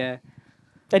 Yeah.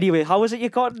 Anyway, how was it you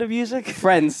got into music?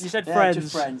 Friends. You said Yeah,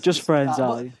 friends. Just friends,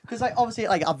 Ali. Because like obviously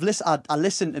like I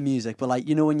listen to music, but like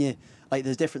you know when you like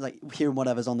there's different like hearing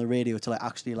whatever's on the radio to like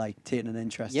actually like taking an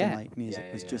interest in like music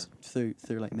is just through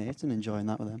like mates and enjoying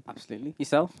that with them. Absolutely.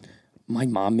 Yourself? My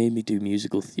mum made me do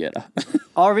musical theatre.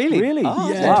 Oh, really? Really?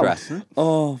 Oh, Yeah. Interesting.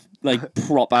 Oh, like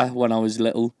proper when I was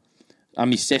little. And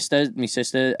my sister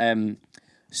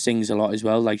sings a lot as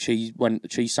well. Like she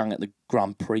sang at the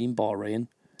Grand Prix in Bahrain.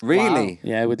 Really?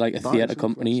 Yeah, with like a That theatre is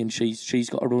company, and she's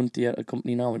got her own theatre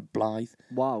company now in Blythe.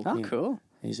 Wow. Oh, cool.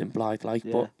 He's in Blythe, like,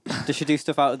 Yeah. but Does she do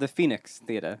stuff out of the Phoenix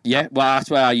Theatre? yeah. Well, that's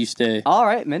where I used to. All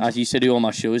right, man. I used to do all my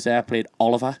shows there. I played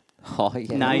Oliver, Oh,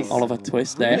 yeah. Nice. Oliver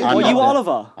Twist there. Oh, and you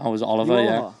Oliver? I was You Oliver,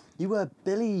 yeah. Oliver? You were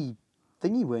Billy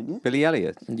thingy, weren't you? Billy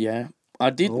Elliot. Yeah,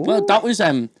 I did. Well, that was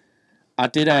I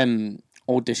did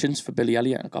auditions for Billy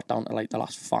Elliot and I got down to like the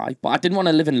last 5. But I didn't want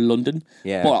to live in London.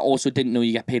 Yeah. But I also didn't know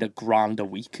you get paid $1,000 a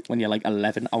week when you're like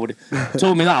 11. I would have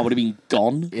told me that I would have been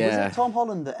gone. Yeah. Was it Tom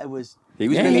Holland that it was? He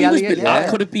was Yeah, Billy he was Elliot. Billy- I yeah.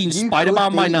 could have been You Spider-Man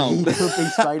could by be- now. He could be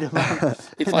Spider-Man.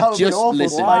 If That I would be an just awful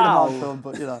listened. Wow. Spider-Man film,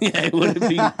 but you know. Yeah, it would have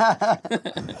been.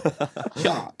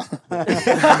 Shut.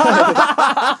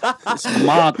 It's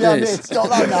mad. Yeah, This. mate, stop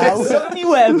that now. Sonny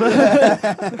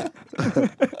Webb.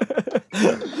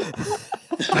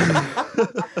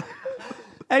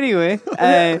 Anyway,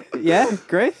 yeah,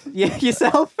 great. Yeah,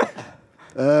 yourself?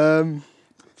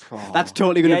 That's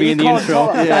totally going to Yeah, be you in the can't intro.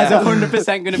 talk- yeah. That's 100%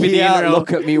 going to be the Yeah, intro.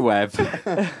 look at me, Web.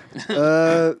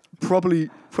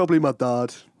 Probably my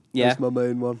dad. Yeah. That's my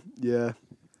main one. Yeah.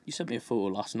 You sent me a photo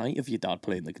last night of your dad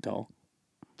playing the guitar.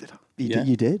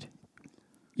 You did?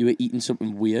 You were eating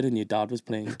something weird and your dad was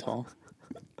playing guitar.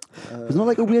 Wasn't it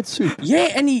like a weird soup? Yeah,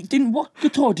 and he didn't. What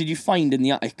guitar did you find in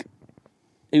the attic?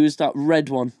 It was that red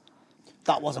one.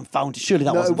 That wasn't found. Surely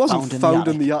that No, it wasn't found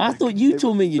in the attic. I thought you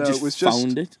told me you no, just it was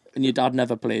found it and your dad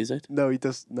never plays it. No, he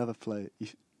does never play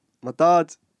it. My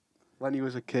dad, when he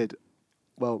was a kid,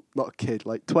 well, not a kid,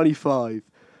 like 25,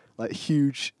 like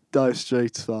huge Dire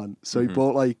Straits fan. So he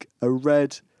bought like a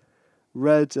red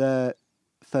Fender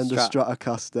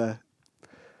Stratocaster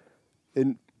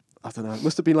in, I don't know, it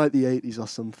must have been like the 80s or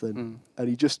something. And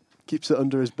he just keeps it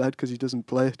under his bed because he doesn't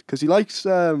play it. Because he likes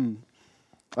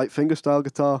like fingerstyle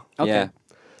guitar. Okay. Yeah.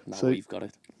 Now So- we've got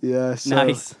it. Yeah, so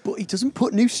Nice. But he doesn't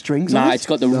put new strings on Nah, it. it's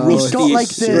got the No, rustiest it's got, like,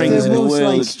 the strings in the most,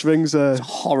 world. like, strings are It's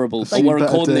horrible. Like We're better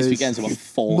recording this days. weekend, so we're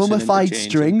forcing Mummified them to change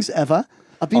strings ever.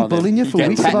 I've been Oh, they're- bullying you you for Get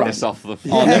weeks about tetanus off the them.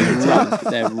 Oh, they're rank.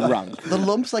 They're rank. the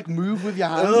lumps. Like move with your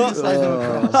hands. and slide them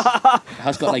across. It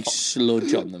has got like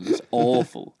sludge on them. It's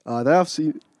awful. I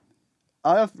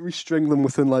have restringed them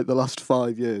within like the last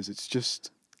 5 years. It's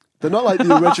just they're not like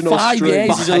the original 5 strings.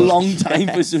 years is a long time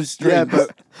for some strings. Yeah,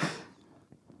 but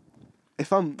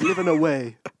if I'm living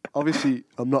away, obviously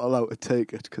I'm not allowed to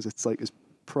take it because it's like his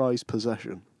prized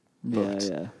possession.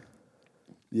 Yeah.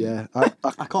 Yeah,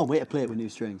 I can't wait to play it with new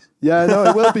strings. yeah, no,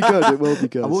 it will be good. It will be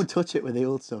good. I won't touch it with the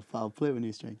old stuff, but I'll play it with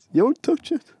new strings. You won't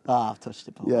touch it. Ah, I've touched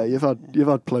it before. Yeah, you've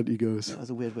had plenty goes. That was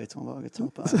a weird way to talk about a guitar,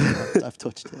 but I've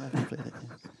touched it. I've played it.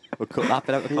 We'll cut that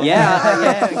bit out of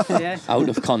context. Yeah. Out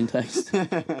of context,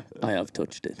 I have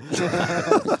touched it.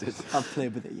 I've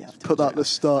played with it, yeah. Put that at the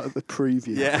start of the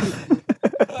preview. Yeah.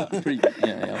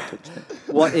 Yeah, I have touched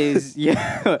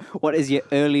it. What is your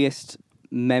earliest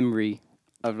memory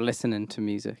of listening to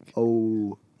music?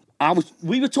 Oh,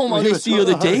 We were talking about this the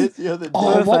other day.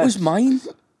 Oh, what Perfect. was mine?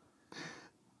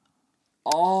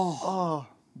 Oh,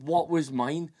 what was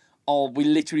mine? Oh, we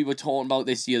literally were talking about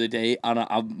this the other day,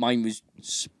 and mine was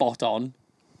spot on.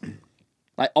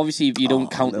 Like, obviously, if you don't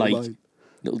count no, like mine.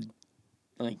 little,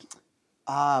 like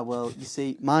Ah, well, you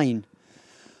see, mine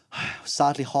was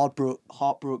sadly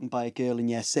heartbroken by a girl in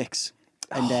year 6.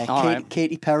 And All right.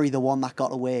 Katy Perry, the one that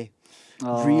got away,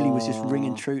 really was just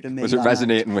ringing true to me. Was it that night.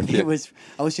 resonating with you? It was.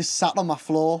 I was just sat on my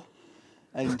floor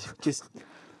and just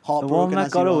heartbroken. one that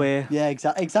as got you are. away. Yeah,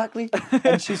 exactly.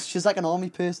 And she's like an army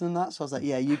person and that, so I was like,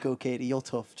 yeah, you go, Katie, you're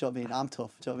tough. Do you know what I mean? I'm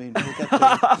tough. Do you know what I mean?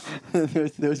 We'll get through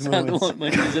it. Those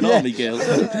moments. He's an army girl.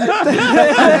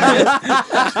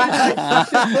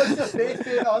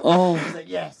 Oh, I was like,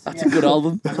 yes. That's a good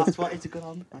album. And that's why it's a good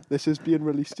album. this is being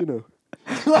released, you know.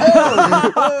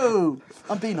 Whoa!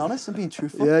 I'm being honest. I'm being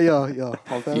truthful. Yeah.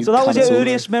 You So that was your cancelled.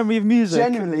 earliest memory of music?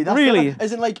 Genuinely, that's Really?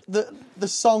 Isn't like the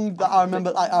song that I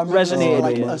remember. Like, I remember Resonated,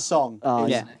 like yeah. a song. Oh,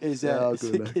 yeah. Is Yeah, I'll go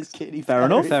next. is Katy Fair Perry.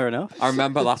 enough. Fair enough. I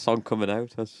remember that song coming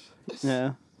out.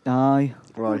 Yeah. Aye.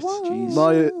 Right.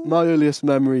 Jeez. My earliest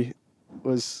memory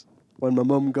was when my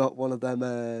mum got one of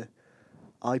them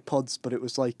iPods, but it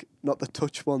was like not the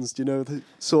touch ones. Do you know the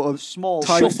sort of Small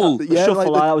tiny- Shuffle. Yeah,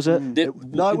 Shuffle, like that was it.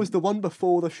 no, it was the one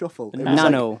before the shuffle. It was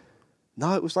Nano.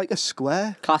 no, it was like a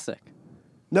square. Classic.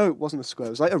 No, it wasn't a square.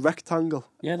 It was like a rectangle.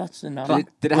 Yeah, that's the Nano.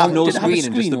 Did it have no Did it have a screen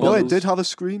and just the screen? No, buttons? it did have a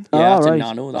screen. Yeah, Oh, that's right. a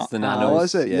Nano. That's the That. Nano. Oh,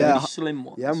 is it? Yeah. Yeah. Really slim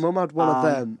ones. Yeah, mum had one of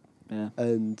them, Yeah.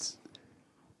 and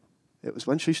it was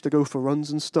when she used to go for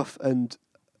runs and stuff, and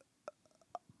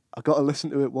I got to listen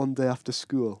to it one day after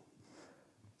school,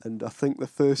 and I think the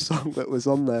first song that was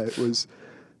on there was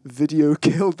 "Video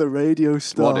Killed the Radio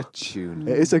Star." What a tune.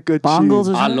 It is a good Bangles,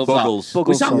 tune. isn't I it? love Buggles. that.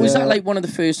 Was that Buggles, was yeah. that like one of the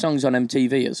first songs on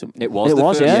MTV or something? It was It the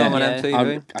was, first yeah. song on Yeah.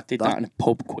 MTV. I did that in a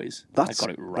pub quiz. I got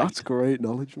it right. That's great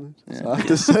knowledge, man. Yeah. So I have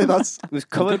to say that's It was good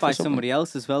covered for by something. somebody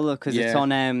else as well, though, because it's Yeah. on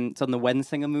the When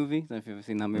Singer movie. I don't know if you've ever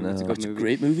seen that movie. It's a No. good It's a movie.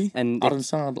 great movie. And Adam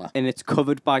it's- Sandler. And it's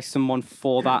covered by someone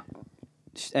for that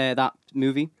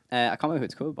movie. I can't remember who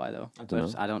it's covered by, though.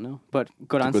 I don't know. But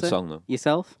good It's a answer. good song, though.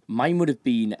 Yourself? Mine would have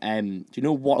been, do you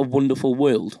know What a Wonderful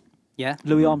World? Yeah.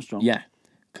 Louis Armstrong. Yeah,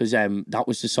 because that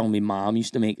was the song my mum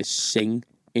used to make us sing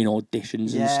in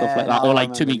auditions and Yeah, stuff like that, no, or I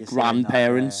like to remember me you saying that,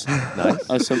 grandparents Nice.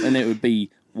 or something. It would be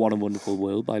What a Wonderful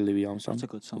World by Louis Armstrong. That's a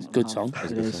good song. It's a good song.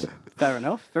 It is. Fair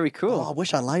enough. Very cool. Oh, I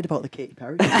wish I lied about the Katy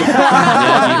Perry.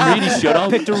 Yeah, you really should have.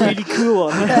 Picked a really cool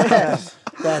one.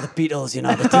 They're the Beatles, you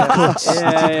know, the deep cuts.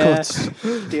 Yeah.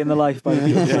 Cuts. Day in the Life by the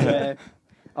Beatles. Yeah.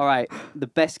 All right. The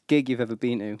best gig you've ever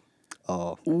been to?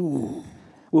 oh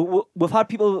We've had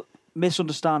people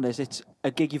misunderstand this. It's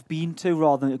a gig you've been to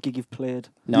rather than a gig you've played.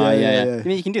 No, yeah. I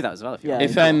mean, you can do that as well if you Yeah.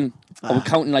 want. If are we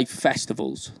counting like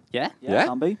festivals? Yeah. Yeah.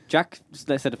 Can be. Jack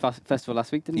said a festival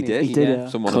last week, didn't He he? did. He did, yeah.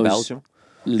 Someone in 'Cause Belgium.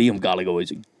 Liam Gallagher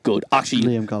is good. Actually,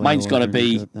 Liam Gallagher mine's was got to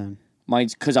really be good then.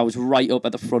 mine's because I was right up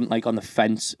at the front, like on the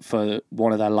fence for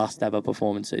one of their last ever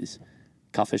performances.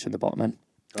 Catfish and the Bottom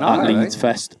Oh, at right. Leeds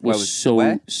Fest Where was was-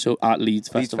 where? so at Leeds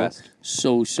Festival. Fest.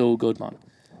 So good, man.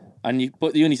 And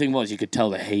but the only thing was you could tell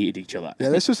they hated each other. yeah,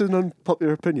 this was an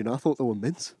unpopular opinion. I thought they were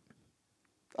mince.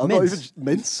 I'm Mince? not even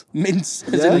mince. Mince,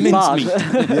 as Yeah. in mince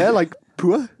Bad. meat. Yeah, like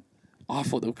poor. Oh, I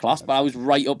thought they were class, but I was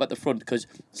right up at the front because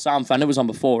Sam Fender was on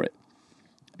before it.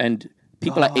 And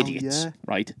people are Oh, idiots, yeah.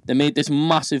 right? They made this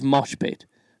massive mosh pit.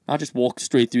 I just walked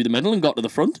straight through the middle and got to the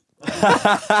front.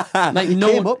 Like You no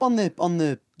came one, up on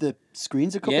the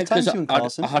screens a couple yeah, of times, because you and I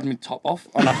Carson. had my top off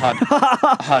and I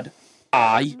had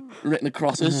I written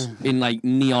across us in like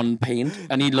neon paint,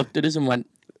 and he looked at us and went,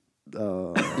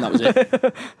 And that was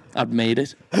it. I'd made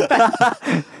it.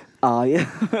 Ah, yeah.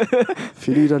 If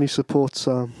you need any support,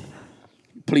 Sam.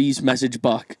 Please message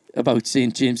back about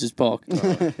St James's Park.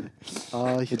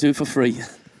 Aye. We'll do it for free.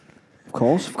 Of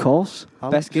course.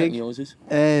 Best gig? Yours is?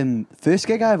 First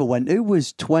gig I ever went to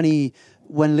was 20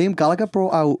 when Liam Gallagher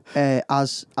brought out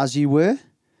As You Were.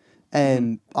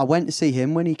 I went to see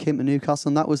him when he came to Newcastle,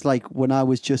 and that was like when I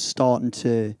was just starting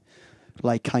to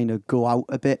like kind of go out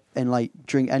a bit and like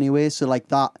drink anyway. So like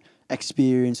that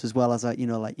experience as well as like when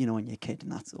you're a kid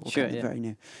and that's all kind of very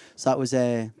new. So that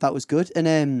was good.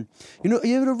 And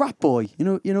you ever a Rat Boy?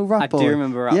 You know Rat Boy. I do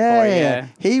remember Rat Boy. Yeah,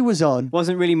 he was on.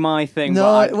 Wasn't really my thing, No,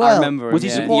 but I well, remember him. was he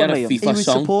He supporting had a Liam? FIFA He was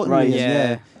song. supporting Right,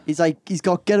 Liam, yeah. He's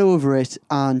got Get Over It,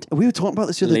 and we were talking about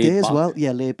this the other Laid day as Back. well.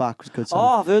 Yeah, Laid Back was a good song.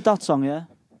 Oh, I've heard that song, yeah.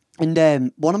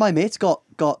 And one of my mates got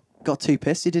too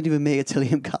pissed. He didn't even make it to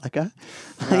Liam Gallagher.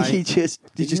 Right. he just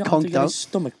Did you not have to conked get out. his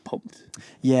stomach pumped?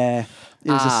 Yeah, it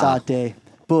was a sad day.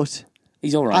 But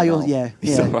He's all right now.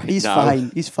 he's all right he's now.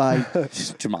 fine. He's fine.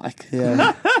 Just dramatic.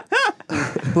 Yeah.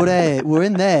 But we're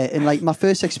in there, and like my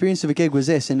first experience of a gig was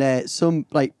this, and some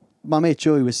like my mate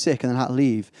Joey was sick and then had to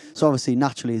leave. So obviously,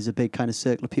 naturally, there's a big kind of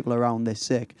circle of people around this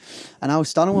sick. And I was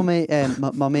standing with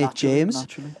my mate James,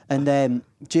 and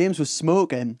James was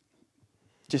smoking.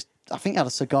 Just I think he had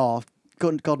a cigar.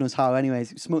 God knows how.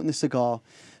 Anyways, smoking the cigar,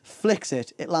 flicks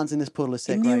it. It lands in this puddle of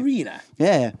sick. In the right? arena?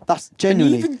 Yeah, that's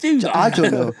genuinely. even do that? I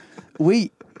don't know.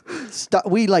 We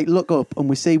like look up and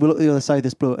we look at the other side of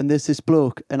this bloke, and there's this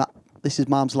bloke, and this is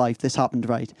Mum's life. This happened,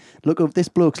 right? Look up, this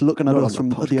bloke's looking at We're us on from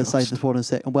the the other side of podcast. this water and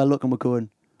say, and we're looking, we're going,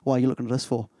 "Why are you looking at us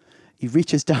for?" He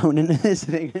reaches down into this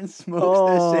thing and smokes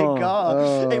the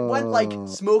cigar. It went like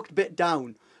smoked bit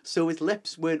down, so his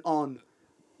lips weren't on.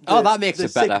 That makes the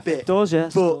it better. sick bit. It does,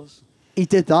 yes. But he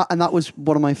did that, and that was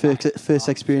one of my first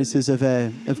experiences of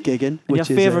gigging. And Which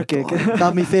your is, favourite gig?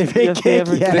 That's my favourite Your gig.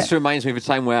 favourite Yeah. This reminds me of a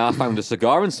time where I found a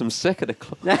cigar and some sick at a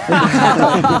club.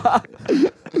 Yeah.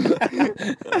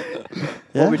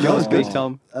 What would yours be,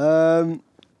 Tom?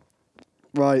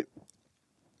 Right.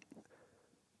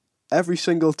 Every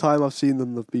single time I've seen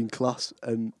them, they've been class,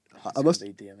 and I must.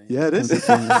 Yeah, it is.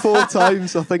 4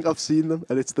 times I think I've seen them,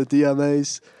 and it's the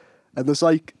DMAs, and there's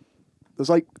like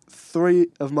 3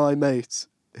 of my mates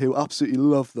who absolutely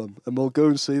love them, and we'll go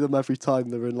and see them every time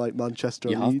they're in like Manchester.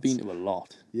 You or have Leeds. been to a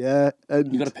lot. Yeah,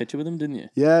 and You got a picture with him, didn't you?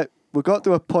 yeah, we got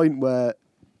to a point where,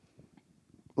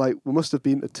 like, we must have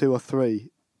been to 2 or 3,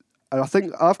 and I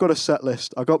think I've got a set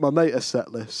list. I got my mate a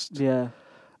set list, Yeah.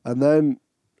 and then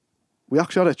we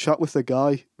actually had a chat with the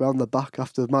guy round the back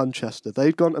after Manchester.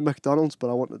 They'd gone to McDonald's, but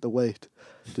I wanted to wait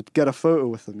to get a photo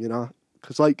with them,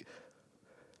 because like,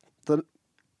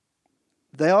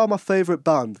 they are my favourite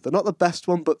band. They're not the best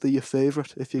one, but they're your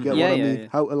favourite, if you get what I mean. Yeah.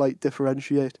 How to like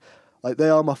differentiate. Like, they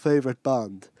are my favourite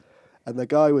band. And the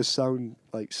guy was sound.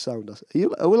 Are we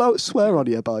allowed to swear on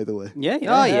here, by the way? Yeah.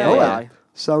 Oh, yeah.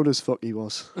 Sound as fuck he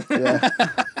was. Yeah.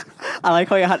 I like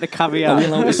how you had to caveat.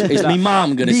 Is my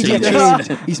mum going to see Media this?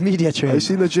 trained. He's media Have you trained.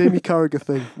 seen the Jamie Carragher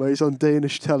thing where he's on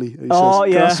Danish telly? And he Oh,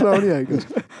 says, yeah. Can I swear on here? He goes,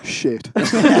 shit.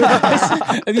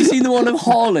 Have you seen the one of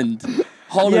Holland?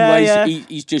 Holland, Yeah, where yeah.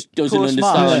 he just doesn't Poor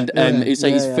understand. Smash. It's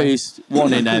like his Yeah. first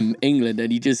one in England, and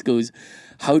he just goes,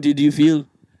 "How did you feel?"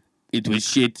 It was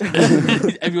shit.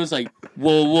 Everyone's like,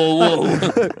 "Whoa, whoa,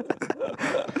 whoa!"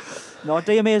 No,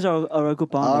 DMAs are a good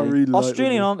band. I mate. really like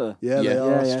Australian, them. aren't they? Yeah, they Yeah. are.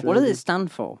 Yeah. Australian. What does it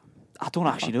stand for? I don't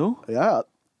actually know. Yeah.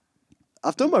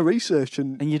 I've done my research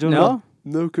and And you don't know?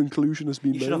 no conclusion has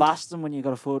been You made. should have asked them when you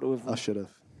got a photo of them. I should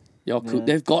have. You're cool. Yeah.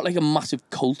 They've got like a massive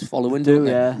cult following, They do, don't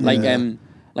they? yeah. Like Yeah.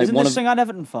 like Isn't one this of singer an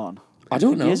Everton fan? I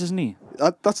don't know, He is, isn't he?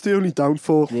 That's the only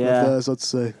downfall Yeah. of theirs, I'd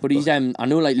say. but he's I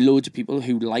know like loads of people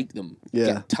who like them Yeah.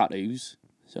 get tattoos.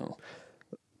 So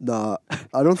Nah,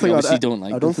 I don't think obviously I'd. don't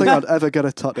like I don't them. think I'd ever get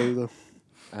a tattoo though.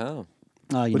 Oh.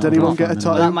 Oh, you Would know, I'm anyone not get a fan tattoo?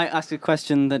 anyway. That might ask a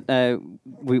question that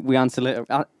we answer later.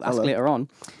 Ask Hello. later on,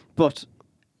 but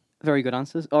very good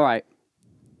answers. All right,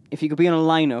 if you could be in a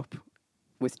lineup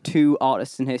with 2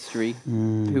 artists in history,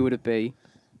 who would it be?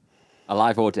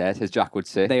 Alive or dead, as Jack would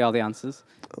say. They are the answers.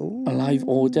 alive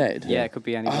or dead. Yeah, it could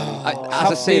be anybody.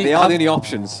 As I say, they are the only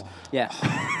options. Yeah.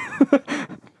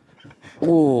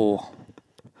 Or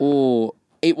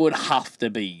it would have to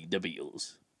be the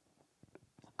Beatles.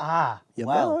 Yeah,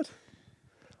 Well. mad.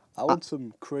 I want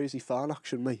some crazy fan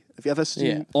action, mate. Have you ever seen?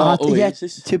 Yeah. Or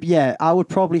Oasis. I would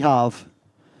probably have.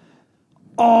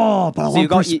 Oh, but I So you want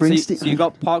got Bruce so Springsteen. you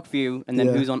got Parkview, and then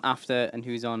Yeah. who's on after, and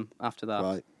who's on after that.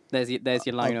 Right. There's your I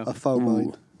lineup. found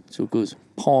mine. So it goes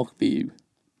Parkview.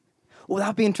 Well,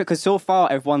 that'd be interesting because so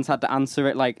far everyone's had to answer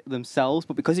it like themselves,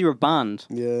 but because you're a band,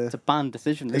 Yeah. it's a band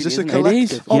decision. Really, Is this a isn't it?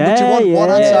 collective? Oh, but do you want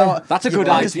one answer? That's a good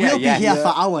Because idea. we'll be here for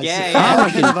hours. Yeah, I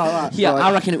reckon, About that. yeah,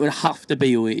 I reckon it would have to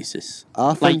be Oasis. I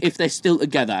Like, think if they're still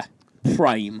together,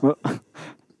 prime.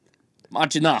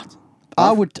 Imagine that.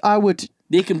 I would.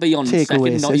 They can be on Take second,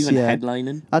 not Oasis, even yeah.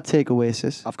 headlining. I'd take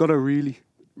Oasis. I've got a really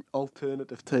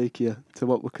alternative take here to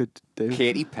what we could do.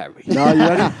 Katy Perry. No, you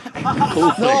ready?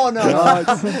 No.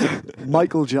 It's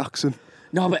Michael Jackson.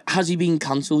 No, but has he been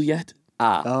cancelled yet?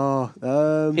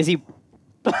 Oh, Is he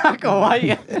black or white?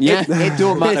 Yeah. It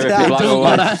don't matter if It you're black or don't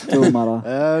white. matter. Don't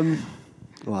matter.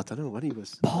 well, I don't know when he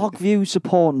was. Parkview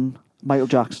supporting Michael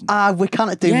Jackson. We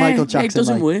can't do Yeah, Michael Jackson. it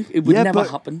doesn't like. work. It would Yeah, never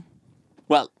but- happen.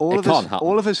 Well, All it of can't his, happen.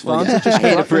 all of his Well, fans yeah. are just I hate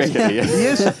to like break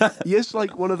it. he is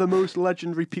like one of the most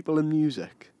legendary people in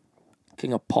music.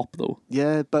 King of pop, though.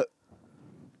 Yeah, but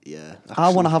yeah. I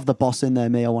want to have the boss in there,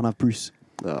 mate. I want to have Bruce.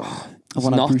 No. I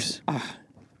want to not. have Bruce.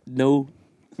 No.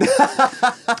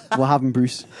 We're having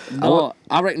Bruce. Oh,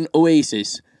 I reckon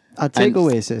Oasis. I'd take And-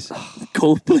 Oasis.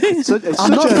 Coldplay. It's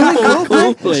I'm not such doing a,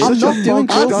 Coldplay. I'm such not a doing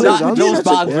bog standard Coldplay. answer. Those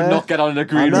bands Yeah. would not get on in a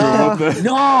green I room, know. would they?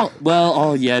 No. Well,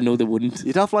 oh yeah, no, they wouldn't.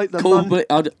 You'd have like the Coldplay,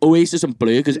 I'd Oasis and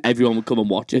Blur because everyone would come and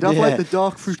watch it. You'd have Yeah. like the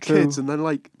dark fruit true. kids and then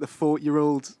like the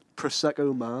 40-year-old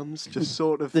Prosecco mams, just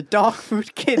sort of. The Dark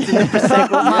Fruit Kids and the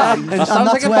Prosecco Man. And sounds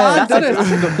like that's a where, band,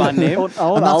 That's a good band name.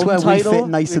 Oh, and that's where album we title. fit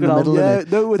nice in the Good middle. album. Yeah,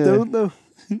 innit? no, we Yeah. don't though.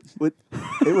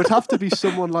 It would have to be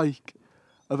someone like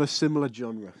of a similar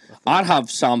genre. I'd have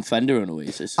Sam Fender and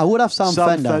Oasis. I would have Sam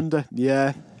Fender. Fender,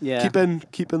 yeah. Yeah.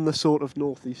 Keeping the sort of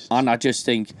northeast. And I just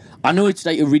think, I know it's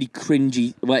like a really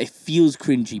cringy, well, it feels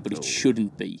cringy, but it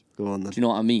shouldn't be. Go on then. Do you know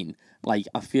what I mean? Like,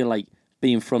 I feel like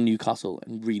being from Newcastle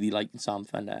and really liking Sam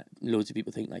Fender, loads of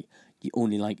people think, like, you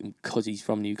only like him because he's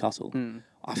from Newcastle.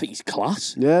 I think he's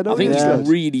class. Yeah, no, I think he he's is.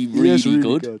 really, He really, is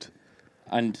really good.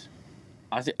 And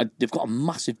I think they've got a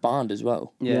massive band as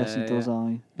well. Yes, he does.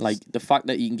 I. Like, the fact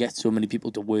that you can get so many people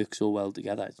to work so well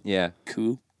together is Yeah.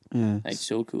 cool. Yeah. It's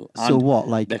so cool. So And what,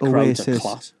 like the crowds are Oasis,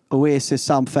 class. Oasis,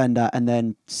 Sam Fender, and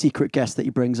then secret guest that he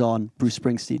brings on, Bruce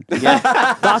Springsteen. Yeah,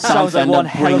 That sounds like Fender one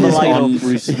hell of a brings on lineup.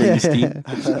 Bruce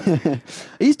Springsteen.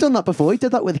 He's done that before. He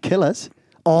did that with the Killers.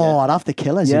 Oh, I'd have the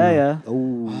Killers. you Yeah,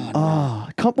 know. yeah. Oh,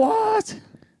 come what?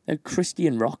 A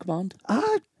Christian rock band.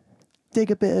 I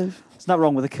dig a bit of. It's not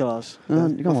wrong with the Killers. Come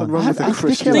on. wrong with the The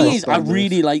Christian The Killers. thing is, I band is.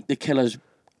 really like the Killers'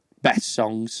 best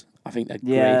songs. I think they're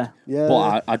Yeah. great. Yeah.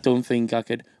 But I don't think I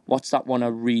could. What's that one I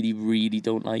really, really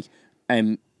don't like?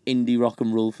 Indie rock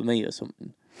and roll for me or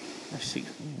something. I just think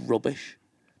it's rubbish.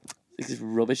 I think it's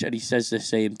rubbish, and he says the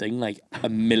same thing like a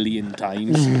million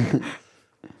times.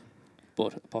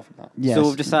 But apart from that, Yes. So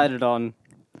we've decided on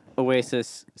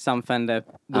Oasis, Sam Fender.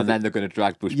 And then they're going to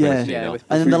drag Bruce Yeah. Springsteen Yeah, out. with-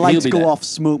 And then the He'll lights be go there. off,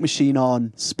 smoke machine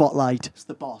on, spotlight. It's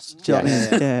the boss. Do you know what I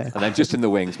mean? Yeah. And then just in the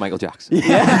wings, Michael Jackson. I'm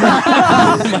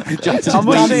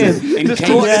not saying. in Just case,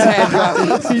 talk his head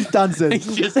round. He's dancing.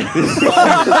 just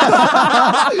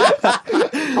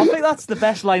I think that's the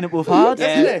best lineup we've had.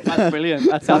 Yeah, that's brilliant.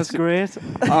 That sounds That's great.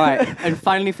 All right, and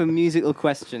finally for musical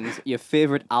questions, your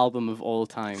favorite album of all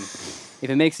time. If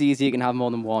it makes it easy, you can have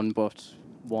more than one, but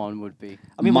one would be.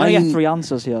 I mean, we only Mine- get 3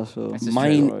 answers here, so. This is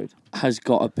mine true. has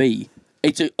got to be.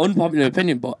 It's an unpopular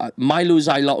opinion, but Milo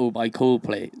Xylotto by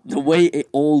Coldplay. The way it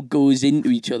all goes into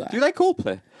each other, Do you like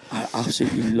Coldplay? I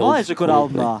absolutely love. Oh, it's a good Coldplay.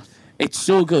 album, that. It's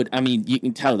so good. I mean, you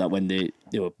can tell that when they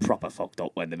were proper fucked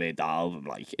up when they made that album.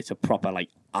 Like, it's a proper, like,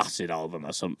 acid album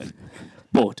or something.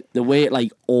 But the way it,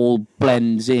 like, all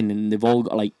blends in and they've all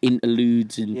got, like,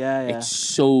 interludes and Yeah, yeah. it's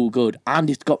so good. And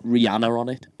it's got Rihanna on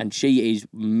it. And she is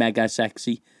mega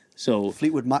sexy. So,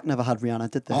 Fleetwood Mac never had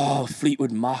Rihanna, did they? oh,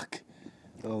 Fleetwood Mac.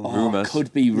 Oh, Rumours.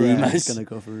 could be Yeah, rumours. he's gonna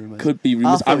go for rumors. Could be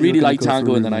rumours. thought I you were really gonna like go for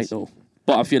Tango in the rumours. Night, though.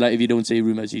 But I feel like if you don't say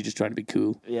rumours, you're just trying to be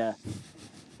cool. Yeah.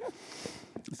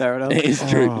 Fair enough. It is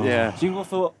true. Yeah. Do you go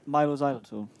for Milo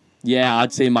Xylotto? Yeah,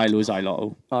 I'd say Milo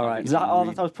Xylotto. All right. Is that how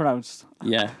that was pronounced?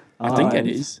 Yeah, I think it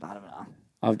is. I don't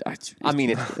know. I mean,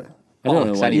 it's I don't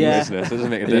know what it anyway, Yeah. isn't it? It doesn't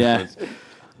make a Yeah. difference.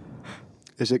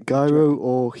 Is it Gyro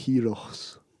or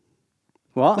Heros?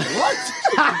 What?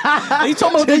 Are you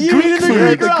talking about the Greek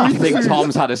food? I think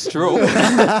Tom's had a stroke.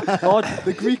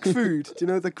 The Greek food. Do you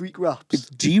know the Greek wraps?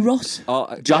 Gyros? Oh,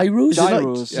 Gyros?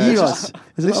 Gyros. Gyros.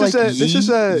 This is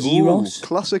a Gyros?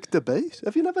 classic debate.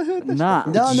 Have you never heard this? Nah.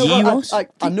 No, no, Gyros? I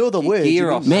know the word.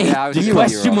 Gyros. Mate, Yeah, I was the just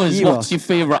question Gyros. was, Gyros. what's your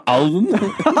favourite album?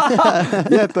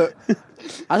 Yeah, but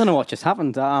I don't know what just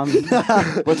happened.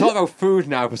 We're talking about food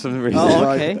now for some reason. Oh,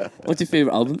 Right. okay. What's your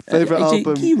favourite album? Favourite is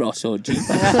album? it Gyros or G?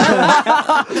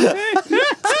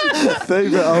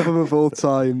 favorite album of all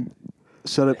time.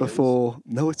 Said it before.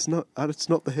 No, it's not. And it's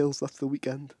not The Hills. That's The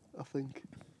Weekend. I think.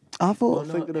 I thought I'm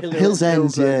thinking of Hills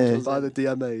End, yeah. by the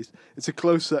DMAs. It's a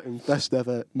close second. Best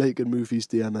ever making movies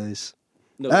DMAs.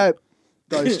 No. Dire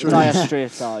Straits. Dire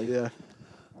Straits, aye. Yeah.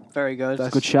 Very good.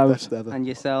 Good shout. Best ever. And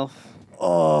yourself?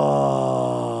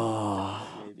 Oh.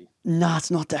 Maybe. Nah,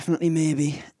 it's not definitely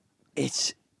maybe.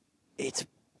 It's.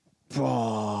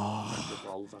 Oh.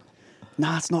 Revolver.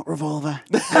 Nah, it's not Revolver.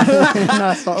 Nah,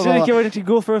 it's not Should Revolver. I to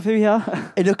go for a few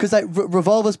here? Because like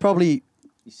Revolver's probably.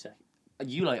 You say.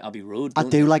 You like Abbey Road? I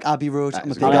don't do you? like Abbey Road. That I'm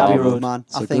a is big a good Abbey album. Road man.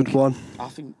 It's I a think good one. I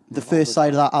think the first side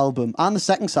of that album and the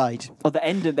second side. Oh, the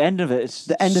end of it. It's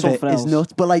The end of it something is else.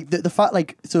 nuts. But like the fact,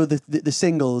 like so the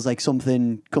singles, like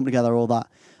Something, Come Together, all that.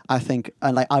 I think,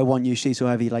 and like I Want You, She's So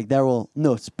Heavy, like they're all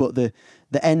nuts. But the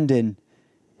ending,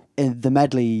 in the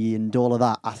medley and all of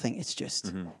that, I think it's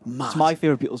just mad. It's my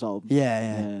favourite Beatles album.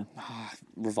 Yeah.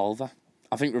 Revolver.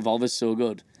 I think Revolver's so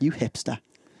good. You hipster.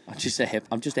 I'm just a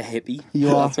hippie. You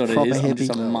are That's what it proper is. I'm just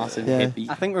a hippie. massive Yeah. hippie.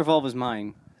 I think Revolver's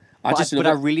mine. I just but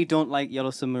love I it. really don't like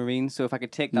Yellow Submarine, so if I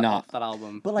could take that Nah. off that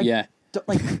album. But like, Yeah.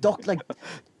 like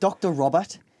Dr.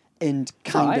 Robert and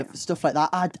kind Right. of stuff like that.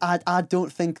 I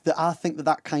don't think that. I think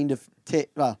that kind of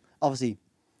well, obviously,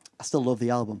 I still love the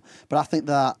album, but I think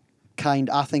that I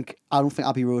don't think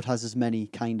Abbey Road has as many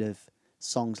kind of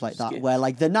songs like that Skip. where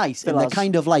like they're nice Still and they're has.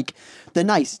 kind of like they're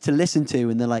nice to listen to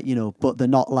and they're like but they're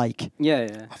not like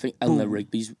Yeah. I think Eleanor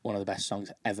Rigby's one of the best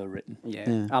songs ever written.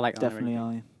 Yeah. I like that. Definitely,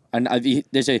 aye. And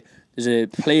there's a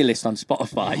playlist on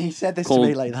Spotify He said this to called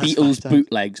me like that Beatles time.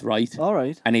 Bootlegs, right? All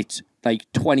right. And it's like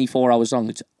 24 hours long.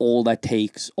 It's all their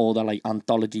takes, all their like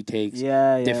anthology takes,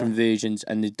 Yeah. different versions.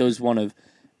 And it does one of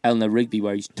Eleanor Rigby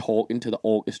where he's talking to the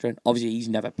orchestra. Obviously, he's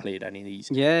never played any of these.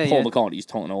 Yeah, Paul yeah. McCartney's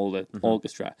talking to all the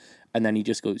orchestra. And then he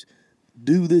just goes,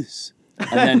 do this.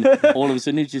 And then all of a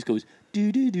sudden it just goes,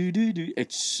 do, do, do, do, do.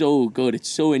 It's so good. It's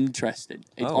so interesting.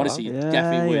 It's Oh, wow. honestly Yeah,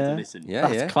 definitely worth yeah. a listen. Yeah,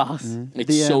 That's yeah. class. It's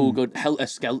The, so good. Helter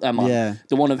Skelter, man. Yeah.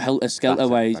 The one of Helter Skelter That's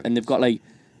where it, he's, very and they've got like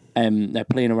they're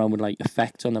playing around with like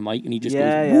effects on the mic and he just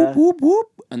Yeah, goes yeah. whoop whoop whoop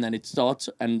and then it starts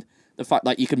and the fact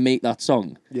that you can make that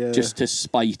song Yeah. just to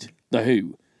spite the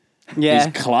Who Yeah.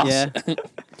 is class. Yeah.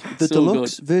 the So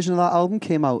deluxe good. version of that album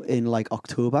came out in like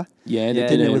October. Yeah, they Yeah, did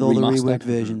Didn't it it with all the remastered. reworked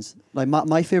versions. Like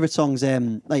my favorite songs,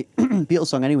 like Beatles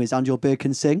song, anyways. And Your Bird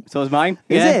Can Sing. So is mine.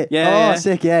 Is yeah. it? Yeah. Oh, yeah.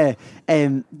 sick. Yeah.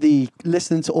 The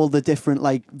listening to all the different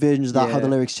like versions of that, how Yeah. the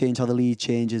lyrics change, how the lead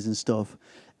changes and stuff,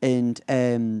 and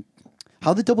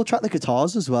how they double track the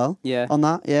guitars as well. Yeah. On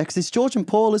that, yeah, because it's George and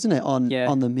Paul, isn't it? On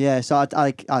them, yeah. So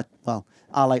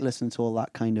I like listening to all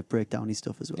that kind of breakdowny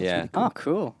stuff as well. It's Yeah. really cool. Oh,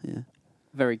 cool. Yeah.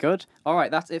 Very good. All right,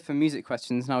 that's it for music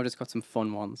questions. Now I've just got some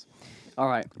fun ones. All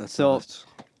right. Let's So, have it.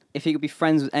 if you could be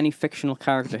friends with any fictional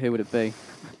character, who would it be?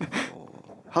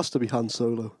 Has to be Han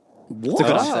Solo. What?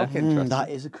 Good Ah, answer. okay, That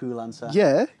is a cool answer.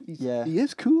 Yeah, Yeah. he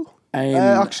is cool. Um,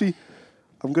 Actually,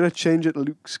 I'm gonna change it to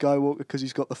Luke Skywalker because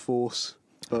he's got the Force.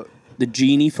 But the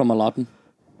genie from Aladdin.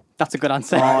 That's a good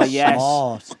answer. Oh, yes.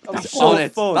 Oh,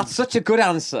 Oh, that's such a good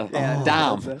answer. Yeah.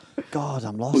 Damn. God,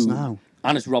 I'm lost Boom. now.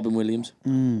 And it's Robin Williams.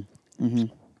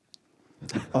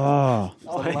 Oh.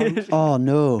 Oh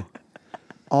no.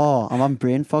 Oh, I'm on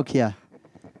brain fog here.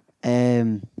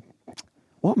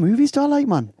 What movies do I like,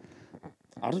 man?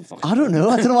 I don't fucking I don't know.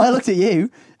 I don't know why I looked at you.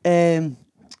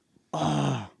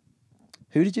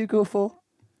 Who did you go for?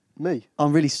 me,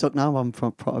 I'm really stuck now. I'm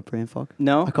from proper brain fog.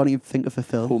 No. I can't even think of a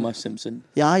film. Homer Simpson.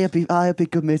 Yeah, I'd be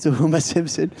good mate to Homer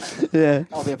Simpson. Yeah.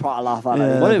 That'll be a proper laugh at Yeah.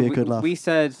 it. What that'd did be a good laugh. we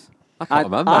said? I can't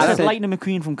remember. I I said said- Lightning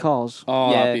McQueen from Cars. Oh,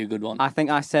 Yeah. that'd be a good one. I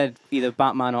think I said either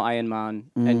Batman or Iron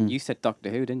Man, and you said Doctor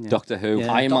Who, didn't you? Doctor Who.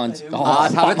 Yeah. Iron Man's. Doctor Oh, Who.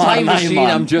 I'd have a Batman time and Iron machine,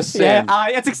 Man. I'm just saying.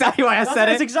 That's exactly why I said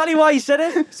That's it. exactly why he said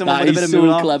it. Someone That with a bit is of so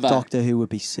moolah. clever. Doctor Who would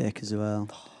be sick as well.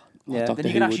 Yeah. Doctor Then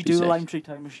you Who can would actually be do a sick. Lime Tree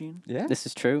Time Machine. Yeah. This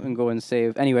is true, and go and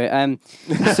save. Anyway,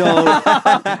 so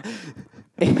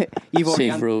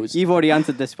Save Rose. you've already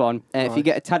answered this one. If you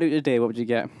get a tattoo today, what would you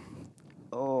get?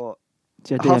 oh, It's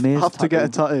your have, DMA's have to get a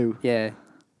tattoo. tattoo. Yeah,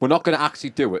 We're not going to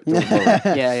actually do it. Don't worry.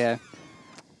 yeah.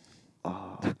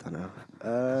 Oh, I don't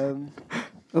know.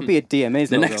 It would be a DMA's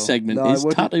The logo. next segment No, I is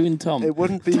wouldn't- tattooing Tom. It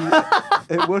wouldn't be.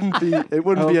 It wouldn't be. It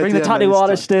wouldn't Oh, be. bring a the tattoo DMA's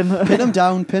artist in. Pin him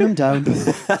down, pin him down.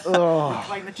 Oh.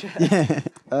 Yeah.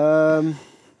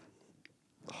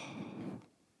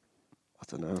 I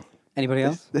don't know. Anybody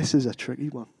else? This is a tricky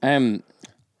one.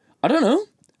 I don't know.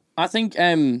 I think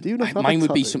you not have a mine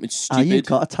would be tattoo? something Ah, you stupid.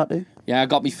 got a tattoo? Yeah, I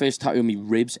got my first tattoo on my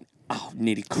ribs. Oh,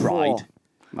 nearly cried.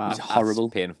 Wow. It was horrible.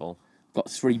 That's painful. Got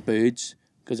 3 birds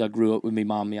because I grew up with my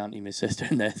mum, my auntie, my sister,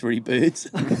 and they're 3 birds.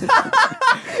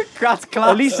 That's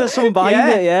class. At least there's some behind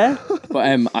it, yeah?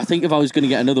 But I think if I was going to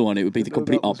get another one, it would be the No,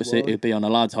 complete that was opposite. why. It would be on a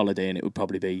lad's holiday, and it would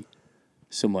probably be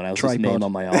someone else's Tripod. name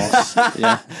on my arse.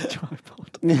 Yeah. Tripod.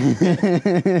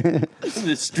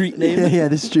 The street name. Yeah,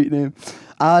 the street name.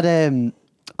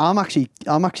 I'm actually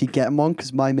getting one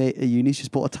because my mate at uni's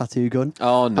just bought a tattoo gun.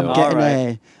 Oh no!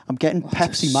 I'm getting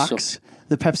Pepsi Max.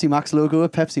 The Pepsi Max logo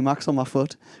of Pepsi Max on my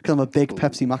foot because I'm a big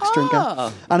Pepsi Max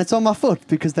drinker, and it's on my foot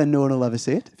because then no one will ever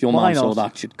see it. If your mum saw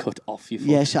that, she'd cut off your foot.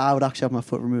 Yes, I would actually have my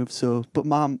foot removed. So, but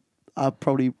mum, I'll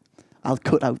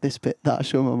cut out this bit that I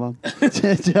show my mum. Do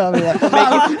you know what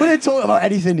I mean? We didn't talk about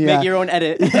anything here. Make your own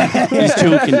edit. He's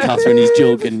joking, Catherine. He's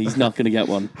joking. He's not going to get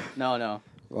one. No.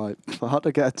 Right, if I had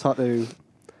to get a tattoo,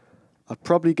 I'd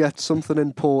probably get something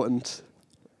important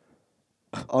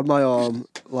on my arm,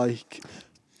 like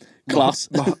Class.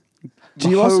 my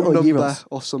Geos home or number Euros?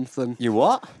 or something. You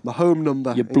what? My home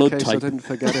number. Your blood in case type. I didn't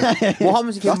forget it. What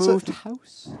happens if you That's moved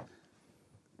house?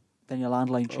 Then your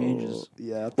landline changes.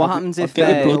 Yeah. What happens if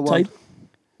Get a blood type.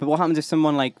 But what happens if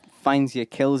someone like finds you,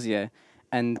 kills you,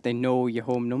 and they know your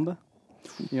home number?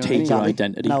 You know what I Take mean? your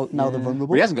identity. Now they're vulnerable.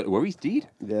 Well, he hasn't got to worry. He's deed.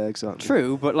 Yeah, exactly.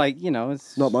 True, but like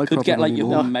it's Not my Could problem get like your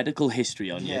anymore. whole medical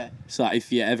history on you. Yeah. So that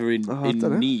if you're ever in I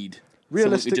dunno. need.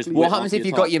 Realistically, someone could just What whip happens off if you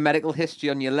your got top. your medical history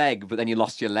on your leg, but then you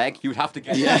lost your leg? You would have to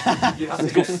get. Yeah. You'd have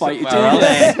to Go fight it somewhere over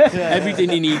else. there. Everything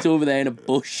he needs over there in a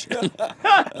bush.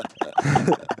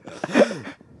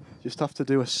 Just have to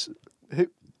do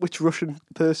which Russian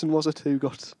person was it who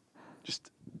got just?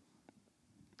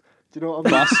 Do you know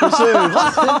what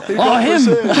I mean?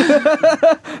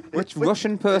 Him. Which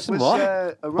Russian person? It was, What?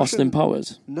 a Russian, Austin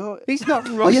Powers. No, He's not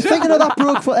Russian. Are you thinking of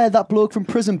that bloke from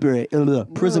Prison Break?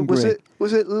 Prison was Break.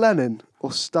 was it Lenin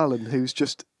or Stalin who's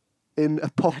just in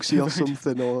epoxy or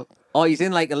something or? Oh, he's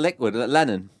in like a liquid, like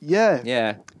Lennon. Yeah.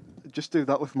 Yeah. Just do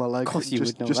that with my leg. Of course you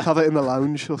just would know just that. have it in the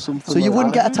lounge or something. So you like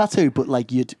wouldn't that. get a tattoo, but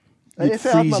like you'd If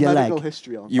it had freeze my your medical leg.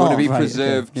 history on. You want to be right, okay,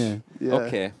 preserved. yeah. Yeah.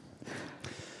 Okay.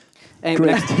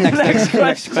 Great. Next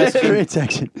question. Great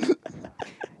section.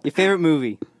 Your favorite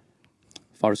movie?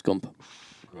 Forrest Gump.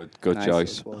 Good Nice.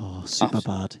 choice. Oh, super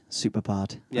bad. Super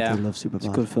bad. Yeah. I do love super It's a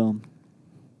bad. good film.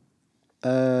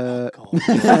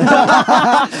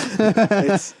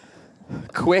 It's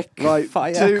Quick right.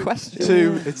 fire question.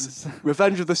 Two. It's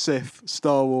Revenge of the Sith,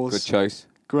 Star Wars. Good choice.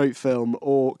 Great film.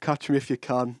 Or Catch Me If You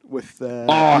Can with. Oh,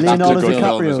 Leonardo that's a good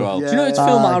film. DiCaprio. as well. Yeah. Do you know it's a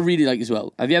film that I Aye. really like as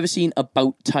well? Have you ever seen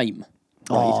About Time?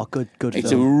 Oh, good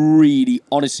It's film. a really,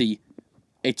 honestly,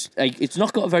 it's like it's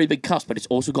not got a very big cast, but it's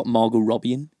also got Margot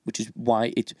Robbie in, which is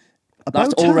why it's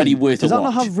that's About already Time. worth Does a that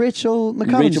watch. not have Rachel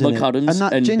McAdams Rachel in it? McAdams and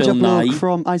that and ginger Bill bloke Nye.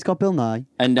 from he's got Bill Nye.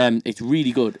 And it's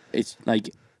really good. It's like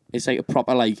a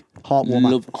proper like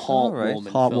Heartwarmer. heartwarming film.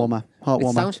 Heartwarmer. It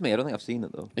Heartwarmer. sounds to me. I don't think I've seen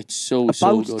it though. It's so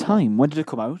About good. Time. When did it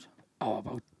come out? Oh,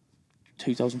 about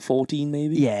 2014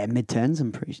 maybe. Yeah, mid-tens,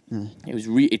 I'm pretty...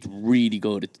 It's really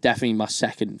good. It's definitely my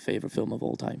second favorite film of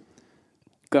all time.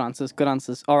 Good answers. Good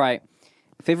answers. All right.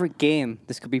 Favorite game?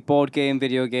 This could be board game,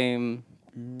 video game.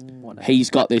 Whatever. He's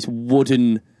got this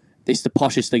wooden. It's the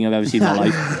poshest thing I've ever seen in my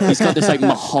life. He's got this like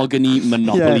mahogany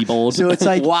Monopoly board. So it's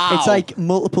like Wow. it's like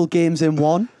multiple games in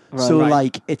one. So Right.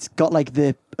 like it's got like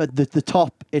the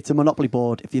top, it's a Monopoly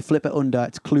board. If you flip it under,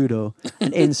 it's Cluedo,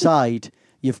 and inside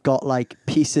you've got like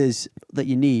pieces that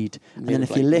you need, and Made then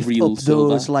of, if you like, lift real up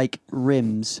those silver. like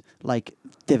rims, like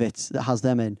divots that has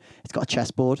them in, it's got a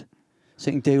chessboard. So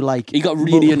you can do like. He got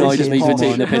really multiple annoyed at me for games.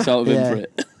 taking the piss out of him Yeah. for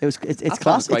it. It's That class.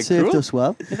 sounds quite It served cool. us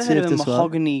well. Never It heard of served a us well.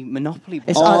 mahogany Monopoly board.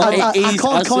 It's, Oh, I it can't is, I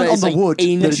comment swear, on it's the like wood that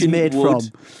it's ancient made wood.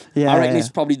 from. Yeah, I reckon yeah. it's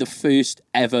probably the first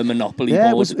ever Monopoly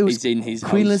Yeah, board it was is in his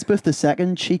Queen house. Elizabeth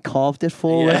II. She carved it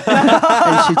for her,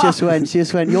 and she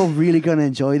just went. You're really gonna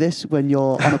enjoy this when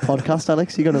you're on a podcast,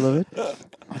 Alex. You're gonna love it.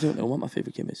 I don't know what my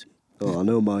favourite game is. Oh, I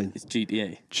know mine. It's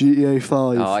GTA. GTA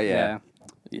 5. Oh yeah.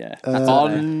 Yeah.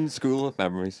 On school of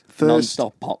memories. First,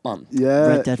 Non-stop pop, man. yeah.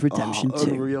 Red Dead Redemption 2.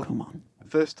 Unreal. Come on.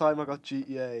 First time I got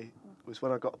GTA was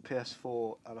when I got a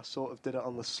PS4, and I sort of did it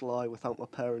on the sly without my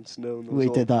parents knowing. There was We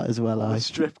all did that as well. the aye.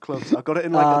 strip clubs. I got it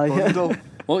in like a Yeah. bundle.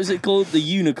 What was it called? The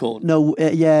Unicorn. No,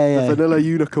 yeah. The vanilla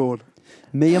unicorn.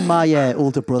 Me and my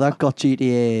older brother got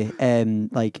GTA,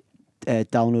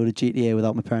 downloaded GTA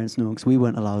without my parents knowing because we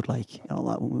weren't allowed, like, all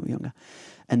that when we were younger.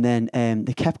 And then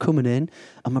they kept coming in,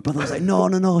 and my brother was like, no,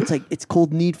 it's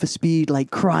called Need for Speed,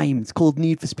 like crime. It's called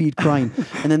Need for Speed Crime.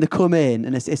 And then they come in,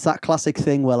 and it's that classic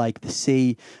thing where like they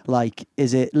see, like,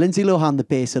 is it Lindsay Lohan that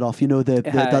base it off? You know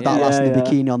that lass in the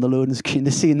bikini on the loading screen.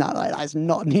 They're seeing that like that's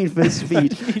not Need for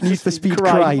Speed. Need for Speed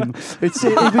Crime. It's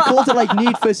we called it like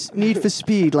Need for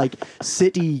Speed, like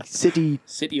City.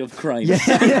 City of Crime. Yeah,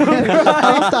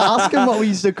 I have to ask him what we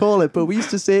used to call it, but we used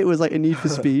to say it was like a Need for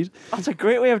Speed. That's a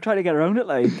great way of trying to get around it,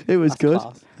 like. It was That's good.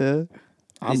 class. Yeah.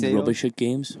 I'm Is it rubbish at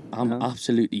games. I'm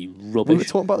absolutely We were rubbish.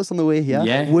 talking about this on the way here.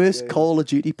 Yeah. Worst Call of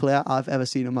Duty player I've ever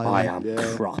seen in my I life.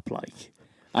 am crap. Like,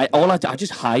 I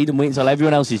just hide and wait until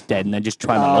everyone else is dead, and then just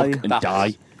try my luck and That's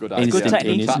die good idea. Good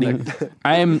technique.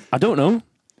 instantaneously. I don't know.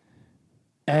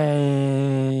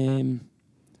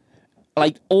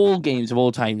 Like all games of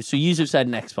all time. So you have said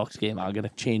an Xbox game. I'm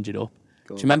gonna change it up.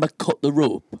 Do you remember Cut the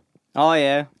Rope? Oh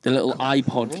yeah. The little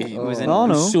iPod game. It was It in, Oh,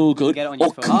 no. was so good. Get it on your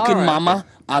Or phone. Cooking Alright. Mama.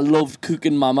 I loved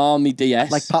Cooking Mama on my DS.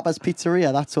 Like Papa's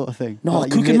Pizzeria, that sort of thing. no,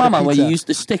 Like you Cooking make the Mama, where you pizza. use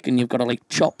the stick and you've got to like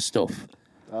chop stuff.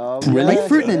 Brilliant. Like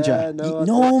Fruit Ninja.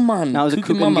 No, man. That was a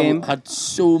Cooking cooking Mama game. had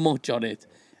so much on it,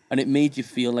 and it made you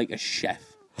feel like a chef.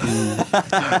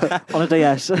 On a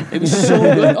DS. It was so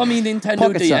good. I mean, Nintendo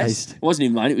Pocket DS. sized. It wasn't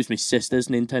even mine. It was my sister's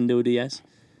Nintendo DS.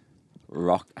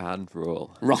 Rock and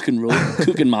roll. Rock and roll.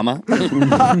 Cooking Mama.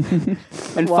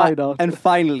 And, Why not? and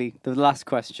finally, the last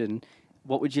question: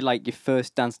 what would you like your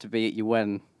first dance to be at your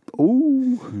wedding?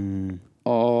 Ooh.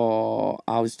 Oh,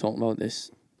 I was talking about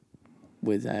this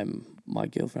with my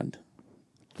girlfriend.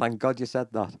 Thank God you said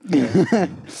that.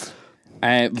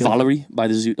 Valerie by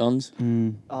the Zootons.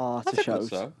 Oh, it's a shout.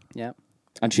 So. Yeah,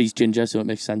 And she's ginger, so it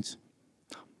makes sense.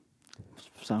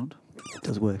 Sound. It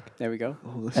does work. there we go.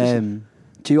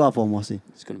 Do you have one, Mossy?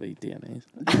 It's going to be DMAs.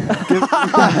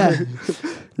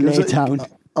 Lay it down.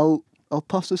 I'll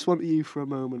pass this one to you for a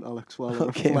moment, Alex, while I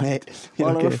Okay, reflect. mate.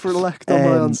 While I Okay. reflect on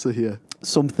my answer here.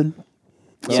 Something.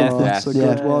 Yeah. That's a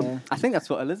Yeah. good one. I think that's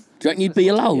what it is. Do you reckon you'd be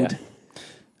allowed? Yeah.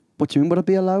 What do you mean? Would I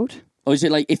be allowed? Or is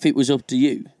it like if it was up to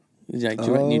you? Is it like, do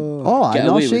you reckon you'd Oh, I get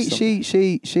know. away with something?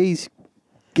 She's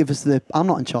give us the. I'm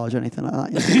not in charge or anything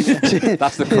like that.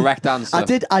 That's the correct answer.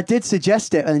 I did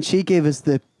suggest it, and she gave us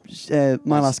the.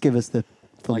 My Nice. lass gave us the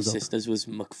My thumbs up. sister's was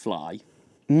McFly.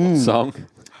 Song.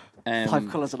 5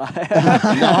 colours of that.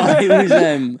 No, it was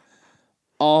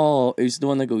it was the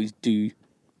one that goes do.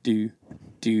 I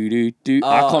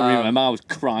can't remember. I was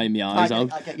crying my eyes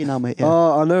out. I get you now, mate. Yeah.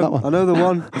 Oh, I That know. one. I know the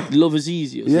one. Love is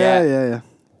easy. Yeah.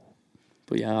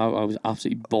 But yeah, I was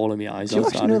absolutely bawling my eyes Do you out.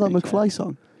 actually know that McFly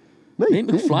song? Mate,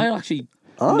 McFly actually.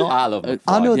 Not, I love it.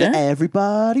 I know yeah? that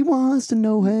everybody wants to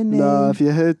know her name. No, have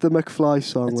you heard the McFly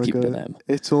song? Let's We're keep it to going, them.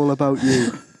 It's all about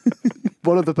you.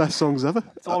 One of the best songs ever.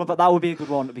 It's all about, that would be a good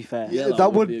one, to be fair. Yeah,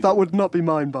 that would be a that good would not be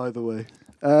mine, by the way.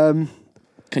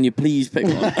 Can you please pick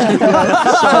one?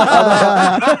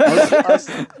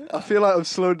 I feel like I've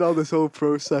slowed down this whole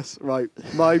process. Right,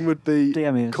 mine would be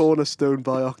DMAs. Cornerstone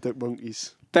by Arctic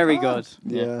Monkeys. Very good.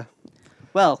 Yeah.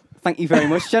 Well, thank you very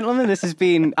much, gentlemen. This has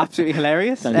been absolutely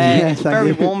hilarious. Thank you. Yeah, It's thank very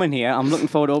you. warm in here. I'm looking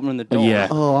forward to opening the door. Yeah.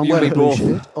 Oh, I'm You wearing and me both.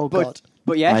 shit. Oh God.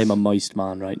 But yes, I am a moist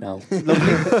man right now.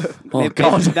 lovely. Oh,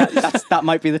 God. That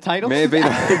might be the title. Maybe.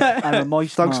 I'm a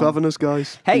moist Thanks for man. having us,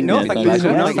 guys. Hey, no, Yeah, thank you thank so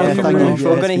you. much. Yeah, thank you very much. We're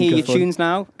Yeah, going to it's hear been your good fun. tunes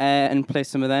now and play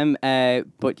some of them.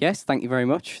 But yes, thank you very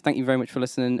much. Thank you very much for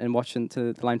listening and watching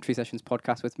to the Lime Tree Sessions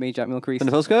podcast with me, Jack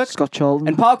Milcrease, Scott Charlton.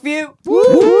 and Parkview.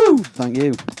 Woo! Thank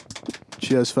you.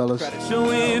 Cheers, fellas.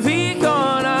 So if he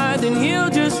can't hide, then he'll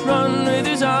just run with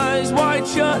his eyes wide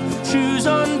shut, shoes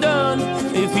undone.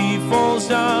 If he falls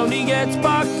down, he gets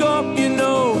back up, you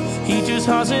know. He just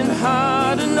hasn't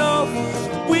had enough.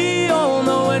 We all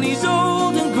know when he's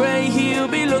old and grey, he'll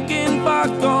be looking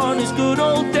back on his good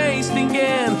old days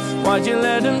thinking, why'd you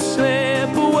let him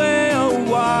slip away, oh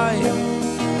why?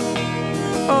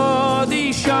 Oh,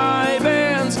 these shy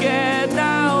bands get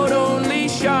out, only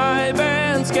shy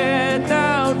bands get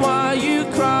out. Why you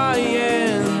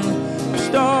crying?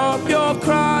 Stop your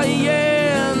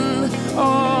crying.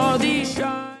 Oh, these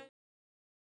shy.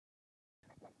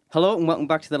 Hello and welcome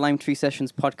back to the Lime Tree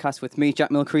Sessions podcast with me, Jack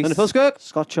Milcrease.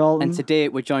 Scott Charlton. And today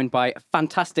we're joined by a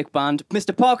fantastic band,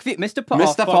 Mr. Parkview. Mr.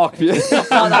 Parkview. I'll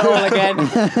start that all again.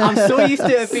 I'm so used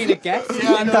to it being a guest.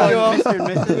 Yeah, I know. Mr. and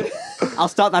Mr. I'll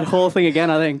start that whole thing again,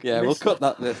 I think. Yeah, we'll cut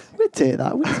that. This. We'll take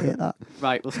that.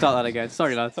 Right, we'll start that again.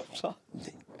 Sorry, lads.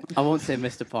 I won't say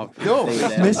Mr. Parkview. No. Leave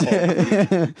it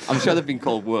there. I'm sure they've been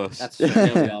called worse. That's true.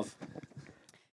 There we have.